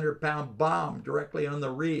 500-pound bomb directly on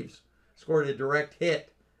the Reeves, scored a direct hit.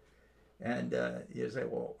 And you say,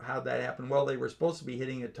 well, how'd that happen? Well, they were supposed to be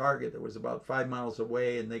hitting a target that was about 5 miles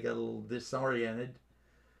away, and they got a little disoriented.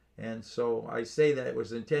 And so I say that it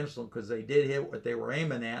was intentional because they did hit what they were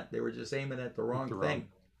aiming at. They were just aiming at the wrong thing.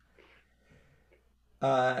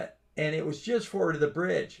 And it was just forward of the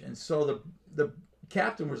bridge. And so the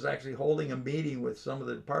captain was actually holding a meeting with some of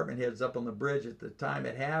the department heads up on the bridge at the time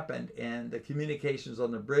it happened, and the communications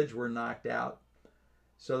on the bridge were knocked out.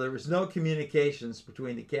 So there was no communications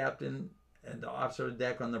between the captain and the officer of the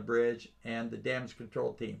deck on the bridge and the damage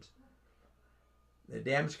control teams. The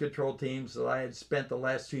damage control teams that I had spent the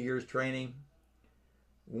last 2 years training,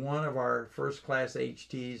 one of our first class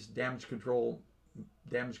HTs, damage control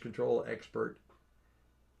expert,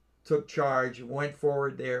 took charge, went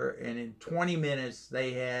forward there, and in 20 minutes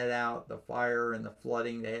they had out the fire and the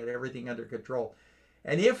flooding. They had everything under control.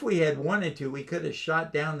 And if we had wanted to, we could have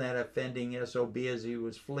shot down that offending SOB as he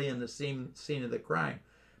was fleeing the scene of the crime,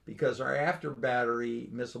 because our after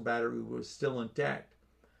missile battery was still intact.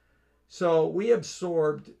 So we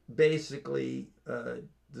absorbed basically the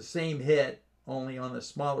same hit, only on a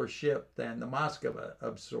smaller ship than the Moscow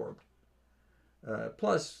absorbed.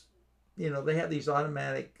 Plus, they have these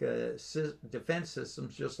automatic defense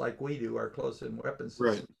systems just like we do, our close-in weapon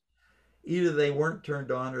systems. Right. Either they weren't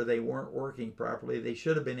turned on or they weren't working properly. They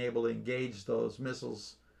should have been able to engage those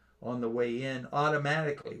missiles on the way in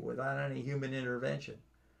automatically without any human intervention.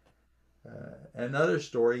 Another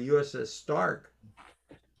story, USS Stark,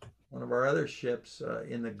 one of our other ships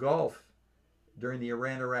in the Gulf during the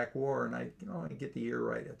Iran-Iraq War, and I can only get the year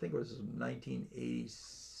right. I think it was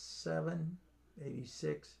 1987,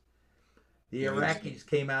 86. The Iraqis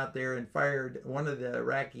came out there and fired, one of the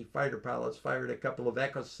Iraqi fighter pilots fired a couple of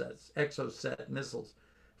Exocet missiles,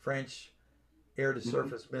 French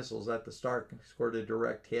air-to-surface missiles at the Stark, scored a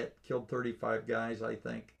direct hit, killed 35 guys, I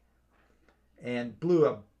think, and blew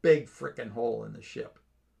a big frickin' hole in the ship.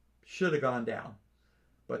 Should have gone down.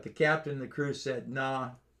 But the captain and the crew said, nah,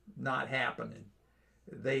 not happening.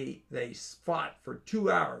 They fought for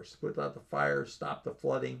 2 hours, put out the fire, stopped the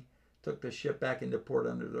flooding, took the ship back into port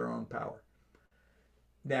under their own power.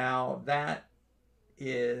 Now, that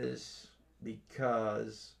is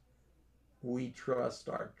because we trust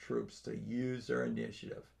our troops to use their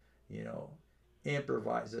initiative,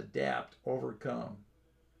 improvise, adapt, overcome,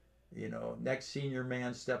 next senior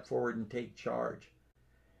man step forward and take charge.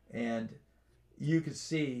 And you can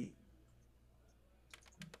see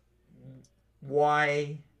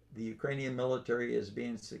why the Ukrainian military is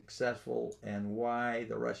being successful and why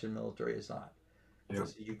the Russian military is not.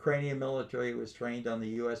 Because the Ukrainian military was trained on the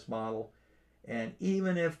U.S. model, and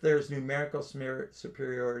even if there's numerical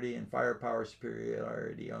superiority and firepower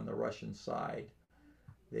superiority on the Russian side,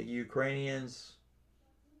 the Ukrainians,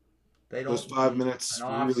 they don't. Those 5 minutes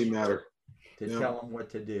really matter to tell them what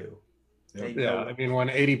to do. Yeah, I mean, when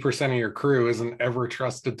 80% of your crew isn't ever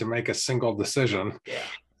trusted to make a single decision,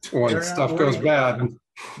 when stuff goes bad,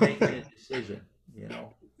 making a decision,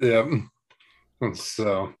 Yeah,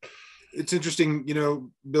 so. It's interesting,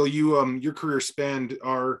 Bill, your career spanned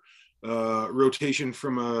our rotation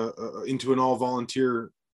from into an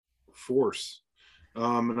all-volunteer force,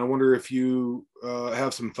 and I wonder if you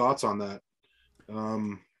have some thoughts on that.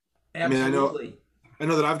 Absolutely. I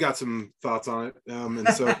know that I've got some thoughts on it, and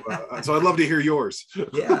so I'd love to hear yours.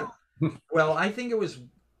 Yeah. Well, I think it was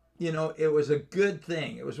a good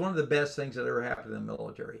thing. It was one of the best things that ever happened in the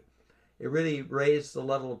military. It really raised the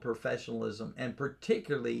level of professionalism and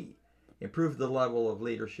particularly improved the level of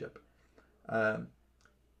leadership. In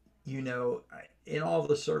all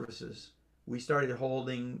the services, we started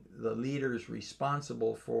holding the leaders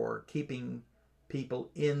responsible for keeping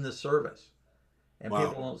people in the service. And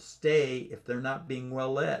people don't stay if they're not being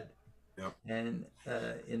well led. Yep. And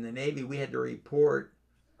in the Navy, we had to report,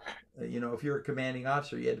 if you're a commanding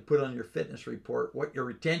officer, you had to put on your fitness report what your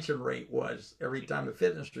retention rate was every time a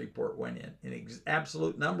fitness report went in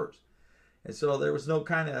absolute numbers. And so there was no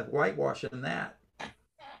kind of whitewash in that.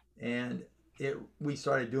 And we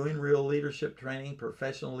started doing real leadership training,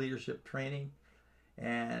 professional leadership training,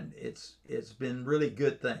 and it's been really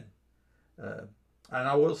good thing. And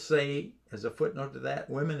I will say, as a footnote to that,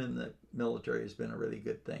 women in the military has been a really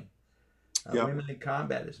good thing. Women in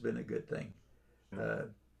combat has been a good thing.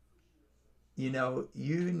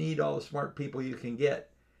 you need all the smart people you can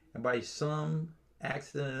get. And by some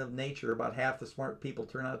accident of nature, about half the smart people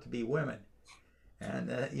turn out to be women. And,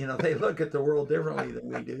 they look at the world differently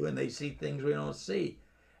than we do, and they see things we don't see.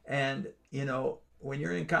 And, when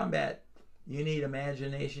you're in combat, you need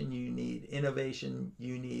imagination, you need innovation,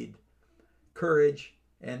 you need courage,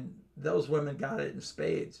 and those women got it in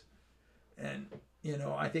spades. And,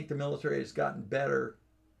 I think the military has gotten better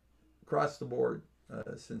across the board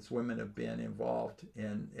since women have been involved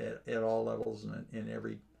at all levels and in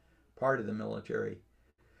every part of the military.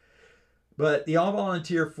 But the all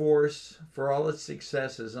volunteer force, for all its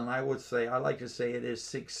successes, and I like to say it has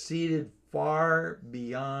succeeded far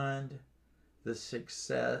beyond the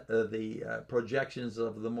success, the projections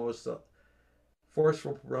of the most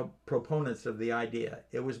forceful proponents of the idea.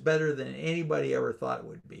 It was better than anybody ever thought it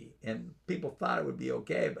would be. And people thought it would be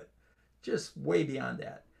okay, but just way beyond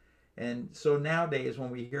that. And so nowadays, when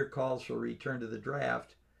we hear calls for return to the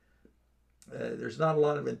draft, there's not a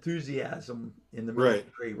lot of enthusiasm in the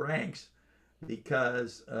military ranks,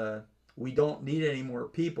 because we don't need any more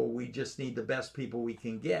people. We just need the best people we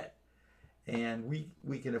can get. And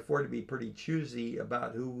we can afford to be pretty choosy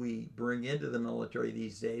about who we bring into the military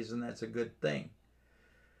these days, and that's a good thing.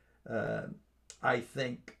 I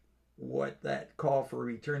think what that call for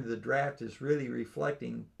return to the draft is really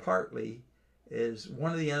reflecting partly is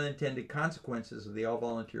one of the unintended consequences of the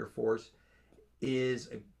all-volunteer force is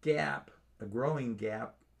a growing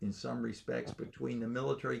gap in some respects between the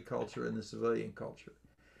military culture and the civilian culture.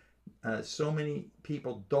 So many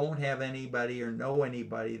people don't have anybody or know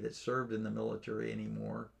anybody that served in the military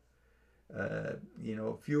anymore.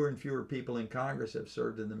 Fewer and fewer people in Congress have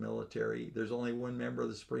served in the military. There's only one member of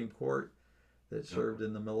the Supreme Court that served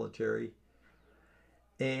in the military.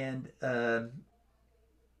 And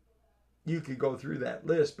you could go through that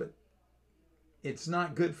list, but it's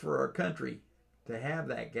not good for our country to have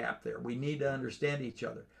that gap there. We need to understand each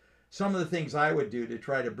other. Some of the things I would do to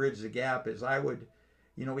try to bridge the gap is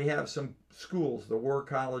we have some schools, the war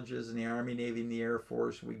colleges in the Army, Navy, and the Air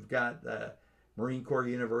Force. We've got the Marine Corps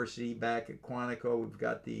University back at Quantico. We've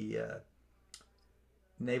got the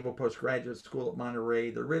Naval Postgraduate School at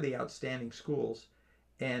Monterey. They're really outstanding schools.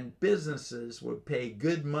 And businesses would pay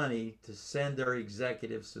good money to send their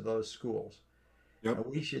executives to those schools. Yep. And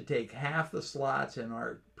we should take half the slots in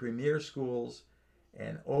our premier schools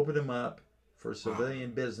and open them up for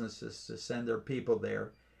civilian businesses to send their people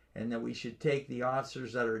there. And then we should take the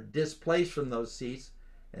officers that are displaced from those seats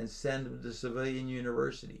and send them to civilian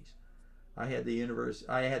universities. I had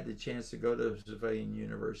the chance to go to a civilian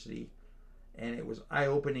university, and it was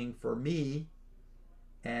eye-opening for me,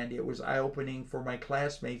 and it was eye-opening for my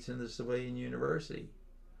classmates in the civilian university.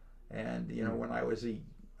 And when I was a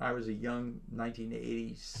young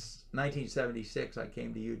 1976, I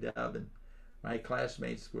came to UW, and my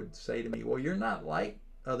classmates would say to me, "Well, you're not like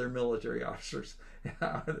other military officers."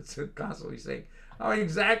 I was constantly saying, "I'm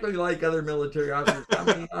exactly like other military officers. How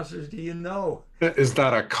many officers do you know?" Is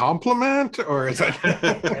that a compliment, or is that?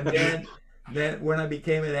 And then when I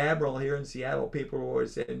became an admiral here in Seattle, people were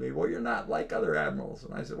always saying to me, "Well, you're not like other admirals."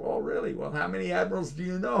 And I said, "Well, really? Well, how many admirals do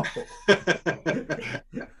you know?"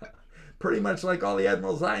 Pretty much like all the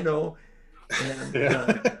admirals I know. And they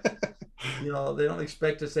don't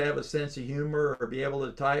expect us to have a sense of humor or be able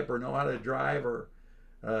to type or know how to drive or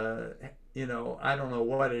I don't know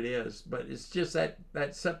what it is, but it's just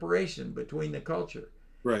that separation between the culture.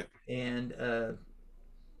 Right. And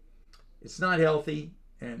it's not healthy,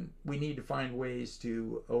 and we need to find ways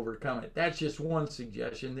to overcome it. That's just one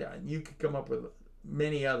suggestion. You could come up with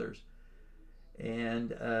many others.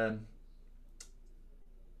 And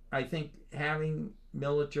I think having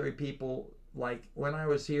military people, like when I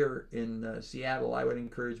was here in Seattle, I would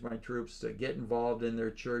encourage my troops to get involved in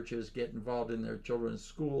their churches, get involved in their children's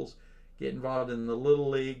schools, get involved in the Little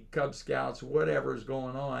League, Cub Scouts, whatever's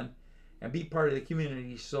going on, and be part of the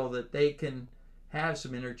community so that they can have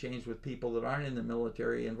some interchange with people that aren't in the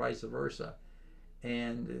military and vice versa,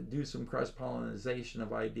 and do some cross-pollination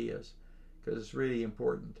of ideas, because it's really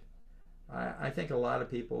important. I think a lot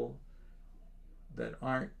of people that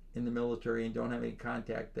aren't in the military and don't have any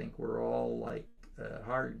contact think we're all like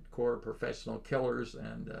hardcore professional killers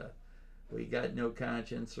and we got no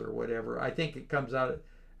conscience or whatever. I think it comes out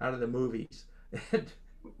of the movies.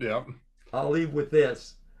 Yeah. I'll leave with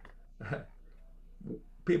this.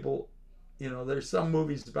 People, there's some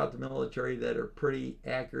movies about the military that are pretty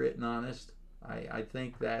accurate and honest. I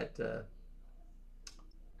think that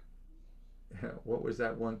what was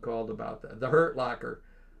that one called about the Hurt Locker?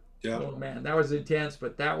 Yeah. Oh man, that was intense,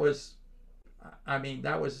 but that was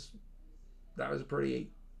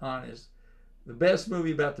pretty honest. The best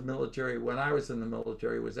movie about the military when I was in the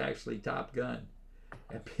military was actually Top Gun.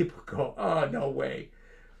 And people go, oh, no way.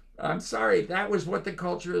 I'm sorry, that was what the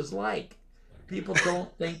culture is like. People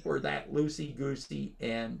don't think we're that loosey goosey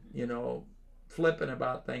and, flippant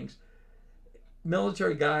about things.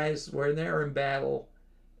 Military guys, when they're in battle,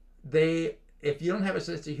 if you don't have a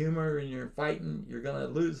sense of humor and you're fighting, you're going to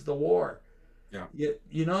lose the war. Yeah.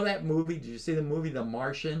 You know that movie? Did you see the movie The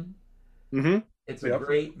Martian? Mm-hmm. It's a Yep.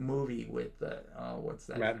 great movie with what's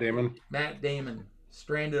that? Matt Damon. Matt Damon,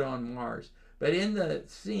 stranded on Mars. But in the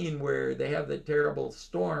scene where they have the terrible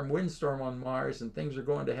windstorm on Mars, and things are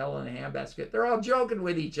going to hell in a handbasket, they're all joking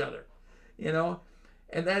with each other,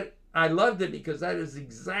 and that I loved it because that is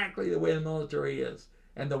exactly the way the military is.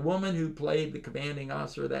 And the woman who played the commanding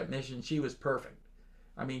officer of that mission, she was perfect.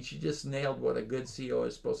 I mean, she just nailed what a good CO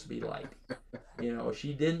is supposed to be like.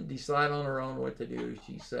 She didn't decide on her own what to do.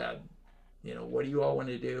 She said, what do you all want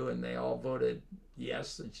to do? And they all voted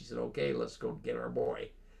yes. And she said, okay, let's go get our boy.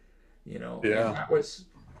 Yeah. And that was,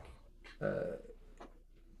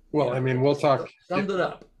 well, I mean, we'll talk. Summed it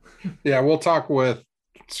up. Yeah, we'll talk with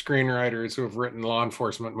screenwriters who have written law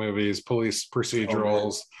enforcement movies, police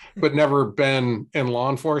procedurals, but never been in law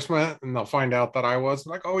enforcement. And they'll find out that I was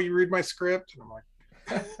like, oh, you read my script? And I'm like,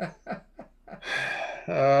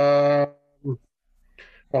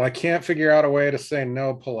 well, I can't figure out a way to say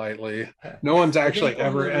no politely. No one's actually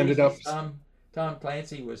ever ended up. Tom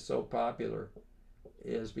Clancy was so popular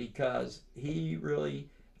is because he really,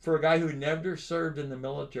 for a guy who never served in the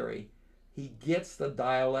military, he gets the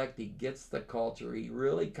dialect, he gets the culture, he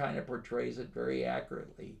really kind of portrays it very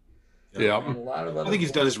accurately. Yeah. And a lot of other I think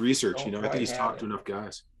he's done his research, I think he's talked it. to enough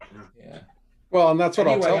guys. Yeah. Well, and that's what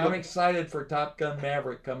anyway, I'll tell I'm excited for Top Gun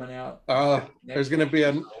Maverick coming out. There's going to be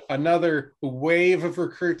another wave of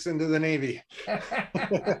recruits into the Navy.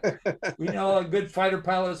 We know a good fighter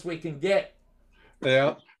pilots we can get.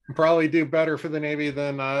 Yeah, probably do better for the Navy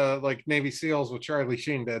than like Navy SEALs with Charlie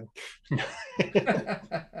Sheen did.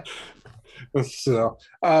 So,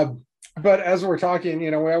 but as we're talking,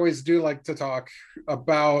 we always do like to talk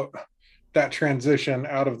about that transition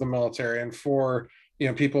out of the military, and for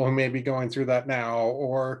people who may be going through that now,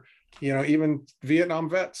 or even Vietnam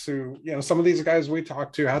vets who some of these guys we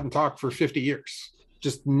talked to hadn't talked for 50 years,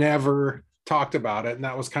 just never talked about it. And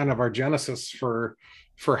that was kind of our genesis for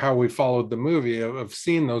how we followed the movie, of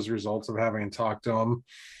seeing those results, of having talked to them.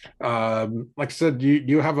 Like I said,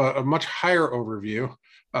 you have a much higher overview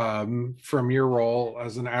from your role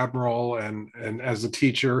as an admiral and as a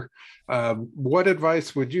teacher. What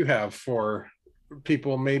advice would you have for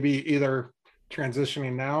people maybe either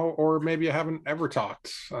transitioning now, or maybe you haven't ever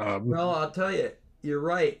talked? Well, I'll tell you, you're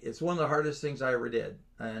right. It's one of the hardest things I ever did.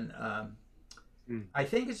 And I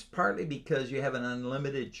think it's partly because you have an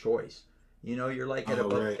unlimited choice. You're like at a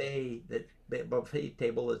buffet, buffet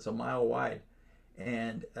table that's a mile wide.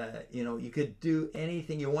 And, you could do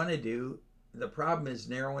anything you want to do. The problem is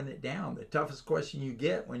narrowing it down. The toughest question you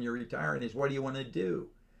get when you're retiring is, what do you want to do?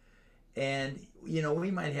 And, we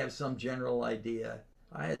might have some general idea.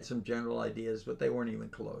 I had some general ideas, but they weren't even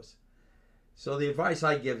close. So the advice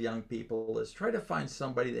I give young people is try to find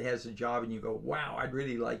somebody that has a job and you go, wow, I'd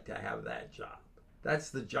really like to have that job. That's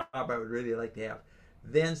the job I would really like to have.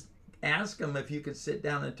 Then ask them if you can sit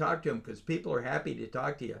down and talk to them, because people are happy to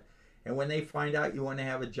talk to you. And when they find out you want to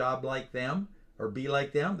have a job like them or be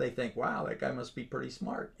like them, they think, wow, that guy must be pretty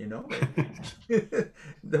smart, The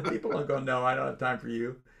people don't go, no, I don't have time for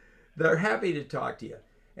you. They're happy to talk to you.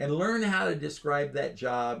 And learn how to describe that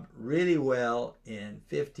job really well in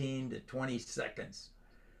 15 to 20 seconds.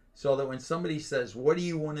 So that when somebody says, what do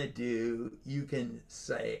you want to do? You can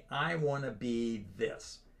say, I want to be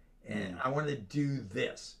this. And I want to do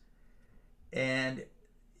this. And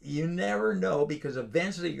you never know, because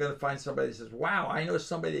eventually you're going to find somebody that says, wow, I know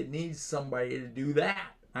somebody that needs somebody to do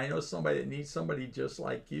that. I know somebody that needs somebody just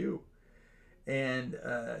like you. And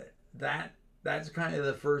that's kind of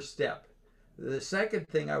the first step. The second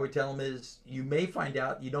thing I would tell them is, you may find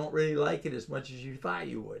out you don't really like it as much as you thought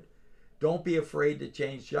you would. Don't be afraid to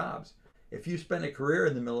change jobs. If you spend a career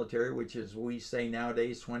in the military, which is, we say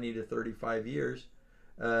nowadays, 20 to 35 years,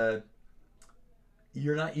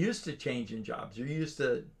 you're not used to changing jobs. You're used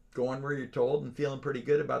to going where you're told and feeling pretty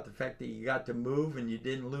good about the fact that you got to move and you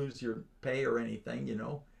didn't lose your pay or anything,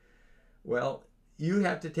 Well, you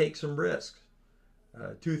have to take some risks.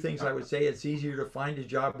 Two things I would say: it's easier to find a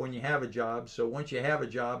job when you have a job. So once you have a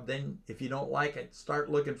job, then if you don't like it, start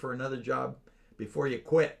looking for another job before you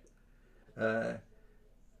quit.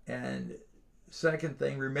 And second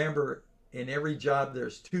thing, remember, in every job,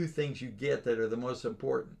 there's two things you get that are the most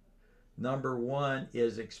important. Number one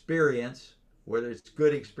is experience, whether it's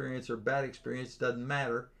good experience or bad experience, doesn't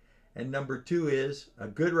matter. And number two is a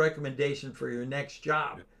good recommendation for your next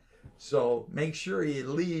job. So make sure you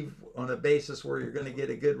leave on a basis where you're going to get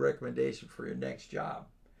a good recommendation for your next job.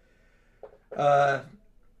 Uh,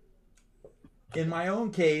 in my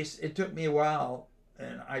own case, it took me a while,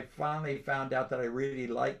 and I finally found out that I really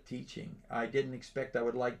liked teaching. I didn't expect I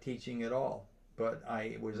would like teaching at all, but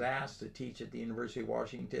I was asked to teach at the University of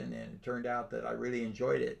Washington, and it turned out that I really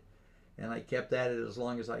enjoyed it. And I kept at it as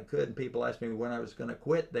long as I could. And people asked me when I was going to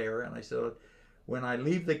quit there, and I said, when I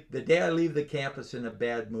leave the day I leave the campus in a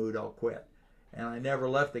bad mood, I'll quit. And I never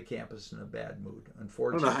left the campus in a bad mood,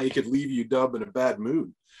 unfortunately. I don't know how you could leave UW in a bad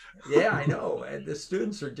mood. Yeah, I know. And the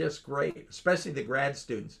students are just great, especially the grad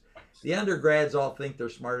students. The undergrads all think they're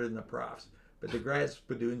smarter than the profs, but the grad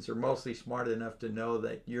students are mostly smart enough to know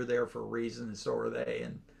that you're there for a reason, and so are they,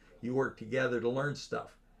 and you work together to learn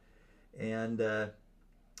stuff. And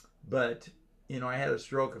but I had a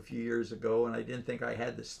stroke a few years ago, and I didn't think I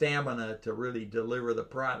had the stamina to really deliver the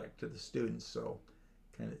product to the students, so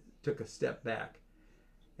kind of took a step back.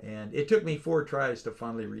 And it took me 4 tries to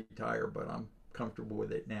finally retire, but I'm comfortable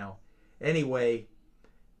with it now. Anyway,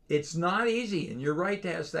 it's not easy, and you're right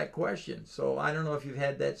to ask that question. So I don't know if you've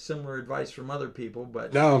had that similar advice from other people,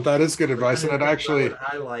 but No, that is good advice, and it actually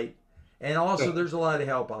highlight. And also, there's a lot of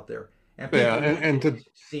help out there. And yeah, and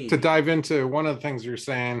to dive into one of the things you're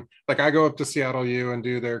saying, like I go up to Seattle U and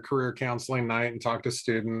do their career counseling night and talk to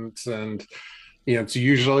students, and it's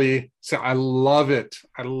usually, so I love it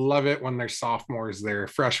when they're sophomores there,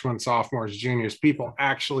 freshmen, sophomores, juniors, people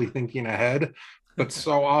actually thinking ahead. But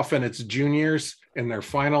so often it's juniors in their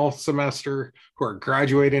final semester who are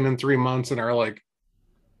graduating in 3 months and are like,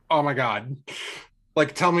 oh my God,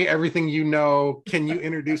 like tell me everything you know, can you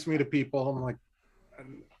introduce me to people? I'm like,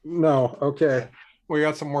 no, okay, we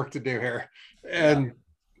got some work to do here. And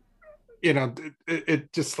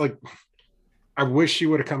it just like, I wish you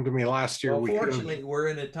would have come to me last year. Well, fortunately, we're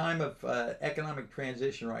in a time of economic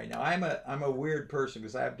transition right now. I'm a weird person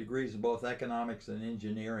because I have degrees in both economics and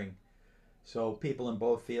engineering. So people in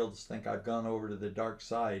both fields think I've gone over to the dark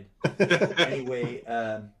side. Anyway,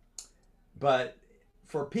 but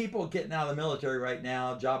for people getting out of the military right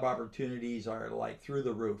now, job opportunities are like through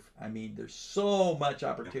the roof. I mean, there's so much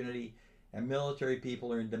opportunity, and military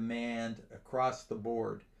people are in demand across the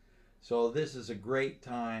board. So this is a great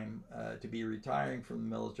time to be retiring from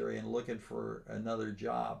the military and looking for another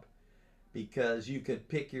job, because you could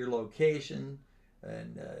pick your location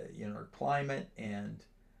and climate and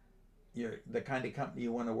the kind of company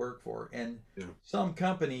you want to work for. And some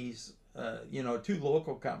companies, 2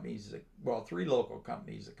 local companies, 3 local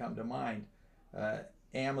companies that come to mind,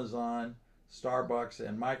 Amazon, Starbucks,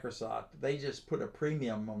 and Microsoft, they just put a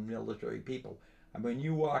premium on military people. I mean,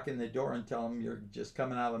 you walk in the door and tell them you're just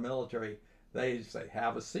coming out of the military, they say,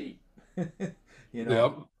 have a seat.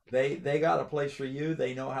 They got a place for you.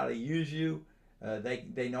 They know how to use you.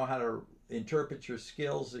 They know how to interpret your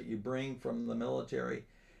skills that you bring from the military.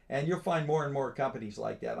 And you'll find more and more companies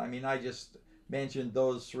like that. I mean, I just mentioned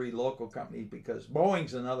those 3 local companies because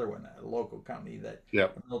Boeing's another one, a local company that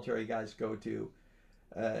military guys go to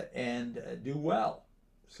and do well.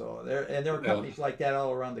 So there are companies like that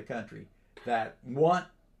all around the country that want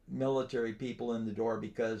military people in the door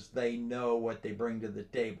because they know what they bring to the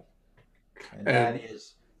table. And that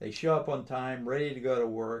is, they show up on time, ready to go to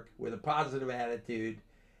work with a positive attitude,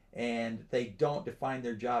 and they don't define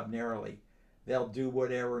their job narrowly. They'll do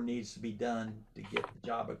whatever needs to be done to get the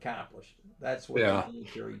job accomplished. That's what the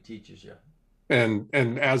military teaches you. And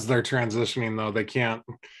as they're transitioning though, they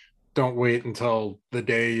don't wait until the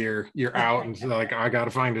day you're out and like, I got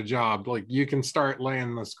to find a job. Like you can start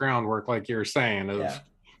laying this groundwork, like you're saying, of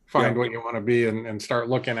find what you want to be and start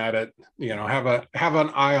looking at it, have an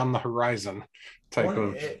eye on the horizon type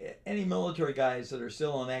of. Any military guys that are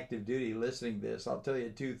still on active duty listening to this, I'll tell you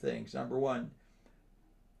 2 things. Number one,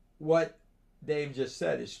 what Dave just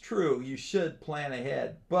said is true. You should plan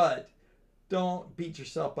ahead, but don't beat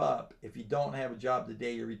yourself up if you don't have a job the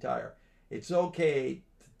day you retire. It's okay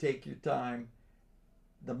to take your time.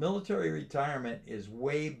 The military retirement is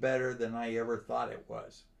way better than I ever thought it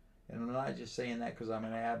was. And I'm not just saying that because I'm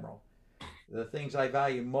an admiral. The things I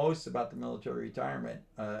value most about the military retirement,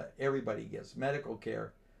 everybody gets medical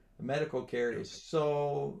care. The medical care is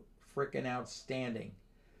so freaking outstanding.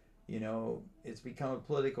 It's become a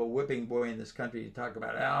political whipping boy in this country to talk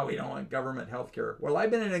about, we don't want government health care. Well,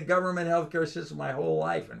 I've been in a government health care system my whole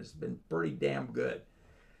life, and it's been pretty damn good.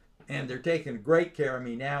 And they're taking great care of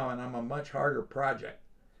me now, and I'm a much harder project.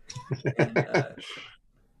 And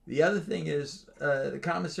the other thing is the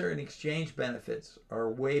commissary and exchange benefits are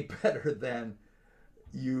way better than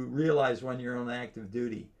you realize when you're on active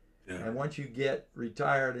duty. Yeah. And once you get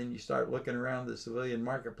retired and you start looking around the civilian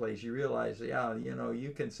marketplace, you realize, yeah, you know,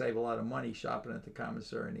 you can save a lot of money shopping at the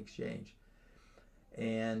commissary and exchange.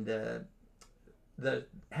 And the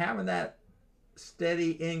having that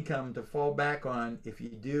steady income to fall back on if you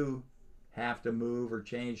do have to move or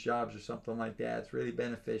change jobs or something like that, it's really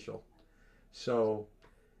beneficial. So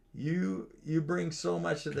you bring so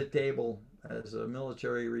much to the table as a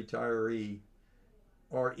military retiree,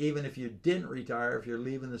 or even if you didn't retire, if you're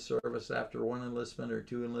leaving the service after one enlistment or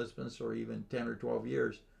two enlistments or even 10 or 12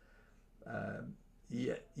 years,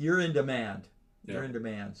 you're in demand. Yeah. You're in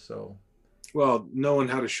demand. So, well, knowing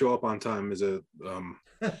how to show up on time is a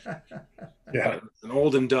Yeah. an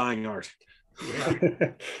old and dying art. yeah.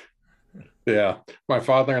 Yeah. My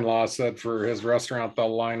father-in-law said for his restaurant,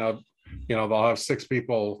 they'll line up, you know, they'll have 6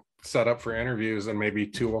 people set up for interviews and maybe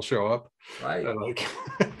 2 will show up. Right. Like,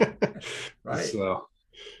 Right. So,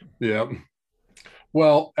 yeah.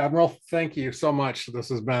 Well, Admiral, thank you so much. This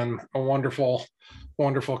has been a wonderful,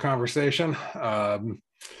 wonderful conversation.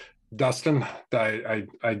 Dustin, I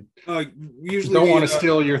Usually don't want to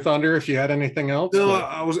steal your thunder if you had anything else. No, but...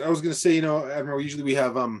 I was going to say, you know, Admiral, usually we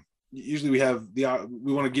want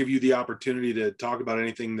to give you the opportunity to talk about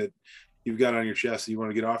anything that you've got on your chest that you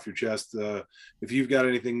want to get off your chest. If you've got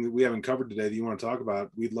anything that we haven't covered today that you want to talk about,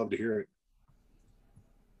 we'd love to hear it.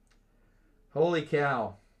 Holy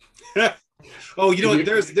cow. Oh, you know what?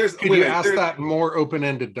 There's could you ask that more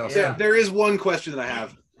open-ended, Dustin? Yeah. There is one question that I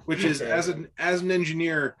have, which is, Okay. as an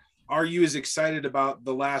engineer, are you as excited about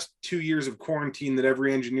the last 2 years of quarantine that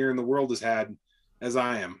every engineer in the world has had as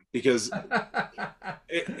I am? Because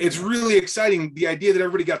it's really exciting. The idea that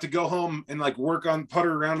everybody got to go home and like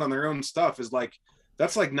putter around on their own stuff is like,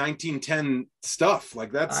 that's like 1910 stuff.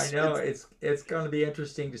 Like I know it's going to be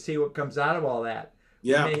interesting to see what comes out of all that.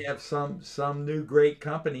 Yeah. We may have some new great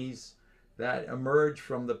companies that emerge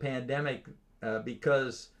from the pandemic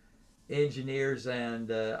because engineers and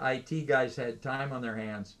IT guys had time on their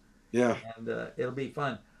hands. Yeah. And it'll be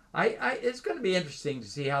fun. It's going to be interesting to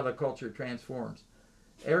see how the culture transforms.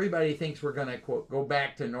 Everybody thinks we're going to, quote, go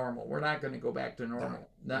back to normal. We're not going to go back to normal.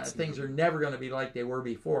 Things are never going to be like they were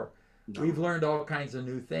before. No. We've learned all kinds of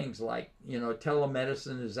new things, like, you know,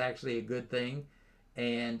 telemedicine is actually a good thing,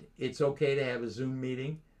 and it's okay to have a Zoom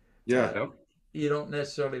meeting. Yeah. You don't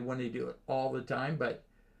necessarily want to do it all the time, but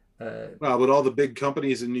well, but all the big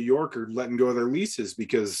companies in New York are letting go of their leases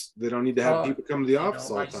because they don't need to have people come to the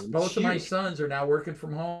office all the time. Both of my sons are now working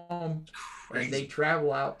from home, and they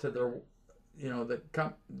travel out to their, you know, the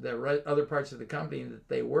other parts of the company that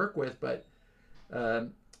they work with. But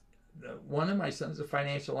one of my sons is a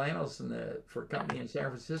financial analyst for a company in San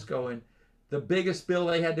Francisco, and the biggest bill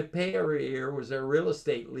they had to pay every year was their real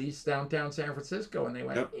estate lease downtown San Francisco, and they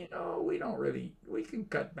went, you know, we can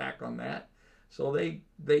cut back on that. So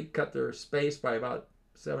they cut their space by about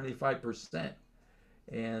 75%,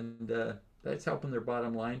 and that's helping their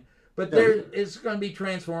bottom line. But it's going to be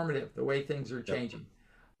transformative, the way things are changing.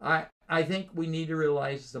 I think we need to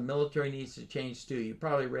realize the military needs to change too. You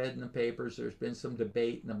probably read in the papers there's been some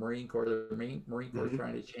debate in the Marine Corps. The Marine Corps is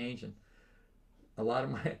trying to change, and a lot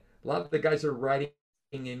of the guys that are writing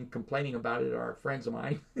and complaining about it are friends of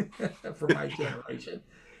mine from my generation.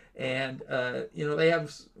 And, you know, they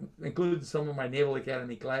have included some of my Naval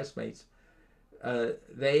Academy classmates.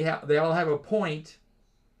 They all have a point,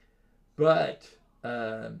 but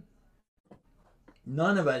none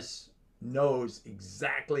of us knows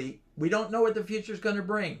exactly. We don't know what the future is going to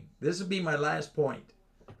bring. This would be my last point.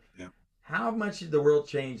 Yeah. How much did the world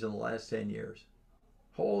change in the last 10 years?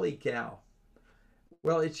 Holy cow.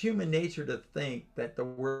 Well, it's human nature to think that the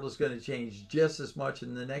world is going to change just as much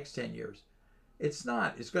in the next 10 years. It's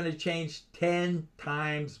not. It's going to change 10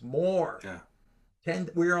 times more. Yeah.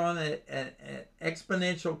 We're on an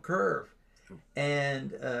exponential curve,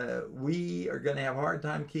 and we are going to have a hard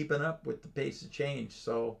time keeping up with the pace of change.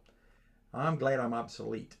 So I'm glad I'm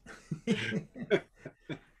obsolete.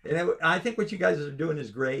 And I think what you guys are doing is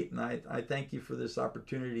great, and I thank you for this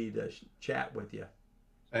opportunity to chat with you.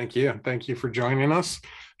 Thank you. Thank you for joining us.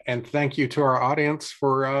 And thank you to our audience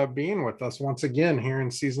for being with us once again here in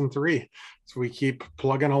season 3. So we keep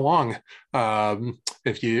plugging along.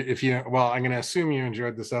 If you, well, I'm going to assume you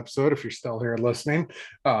enjoyed this episode. If you're still here listening,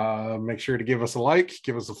 make sure to give us a like,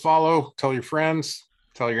 give us a follow, tell your friends,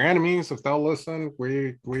 tell your enemies if they'll listen.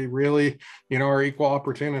 We really, you know, are equal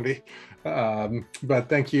opportunity. But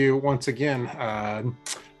thank you once again.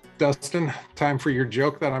 Dustin, time for your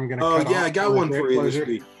joke that I'm going to cut off. I got one for you this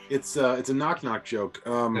week. It's a knock joke.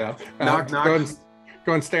 Knock.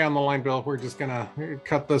 Go and stay on the line, Bill. We're just going to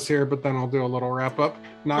cut this here, but then we'll do a little wrap up.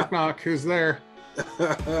 Knock, knock. Who's there?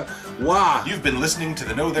 Wow. You've been listening to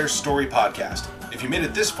the Know Their Story podcast. If you made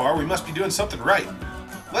it this far, we must be doing something right.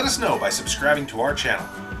 Let us know by subscribing to our channel.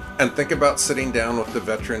 And think about sitting down with the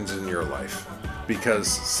veterans in your life, because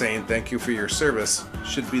saying thank you for your service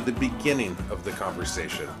should be the beginning of the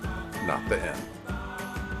conversation, not the end.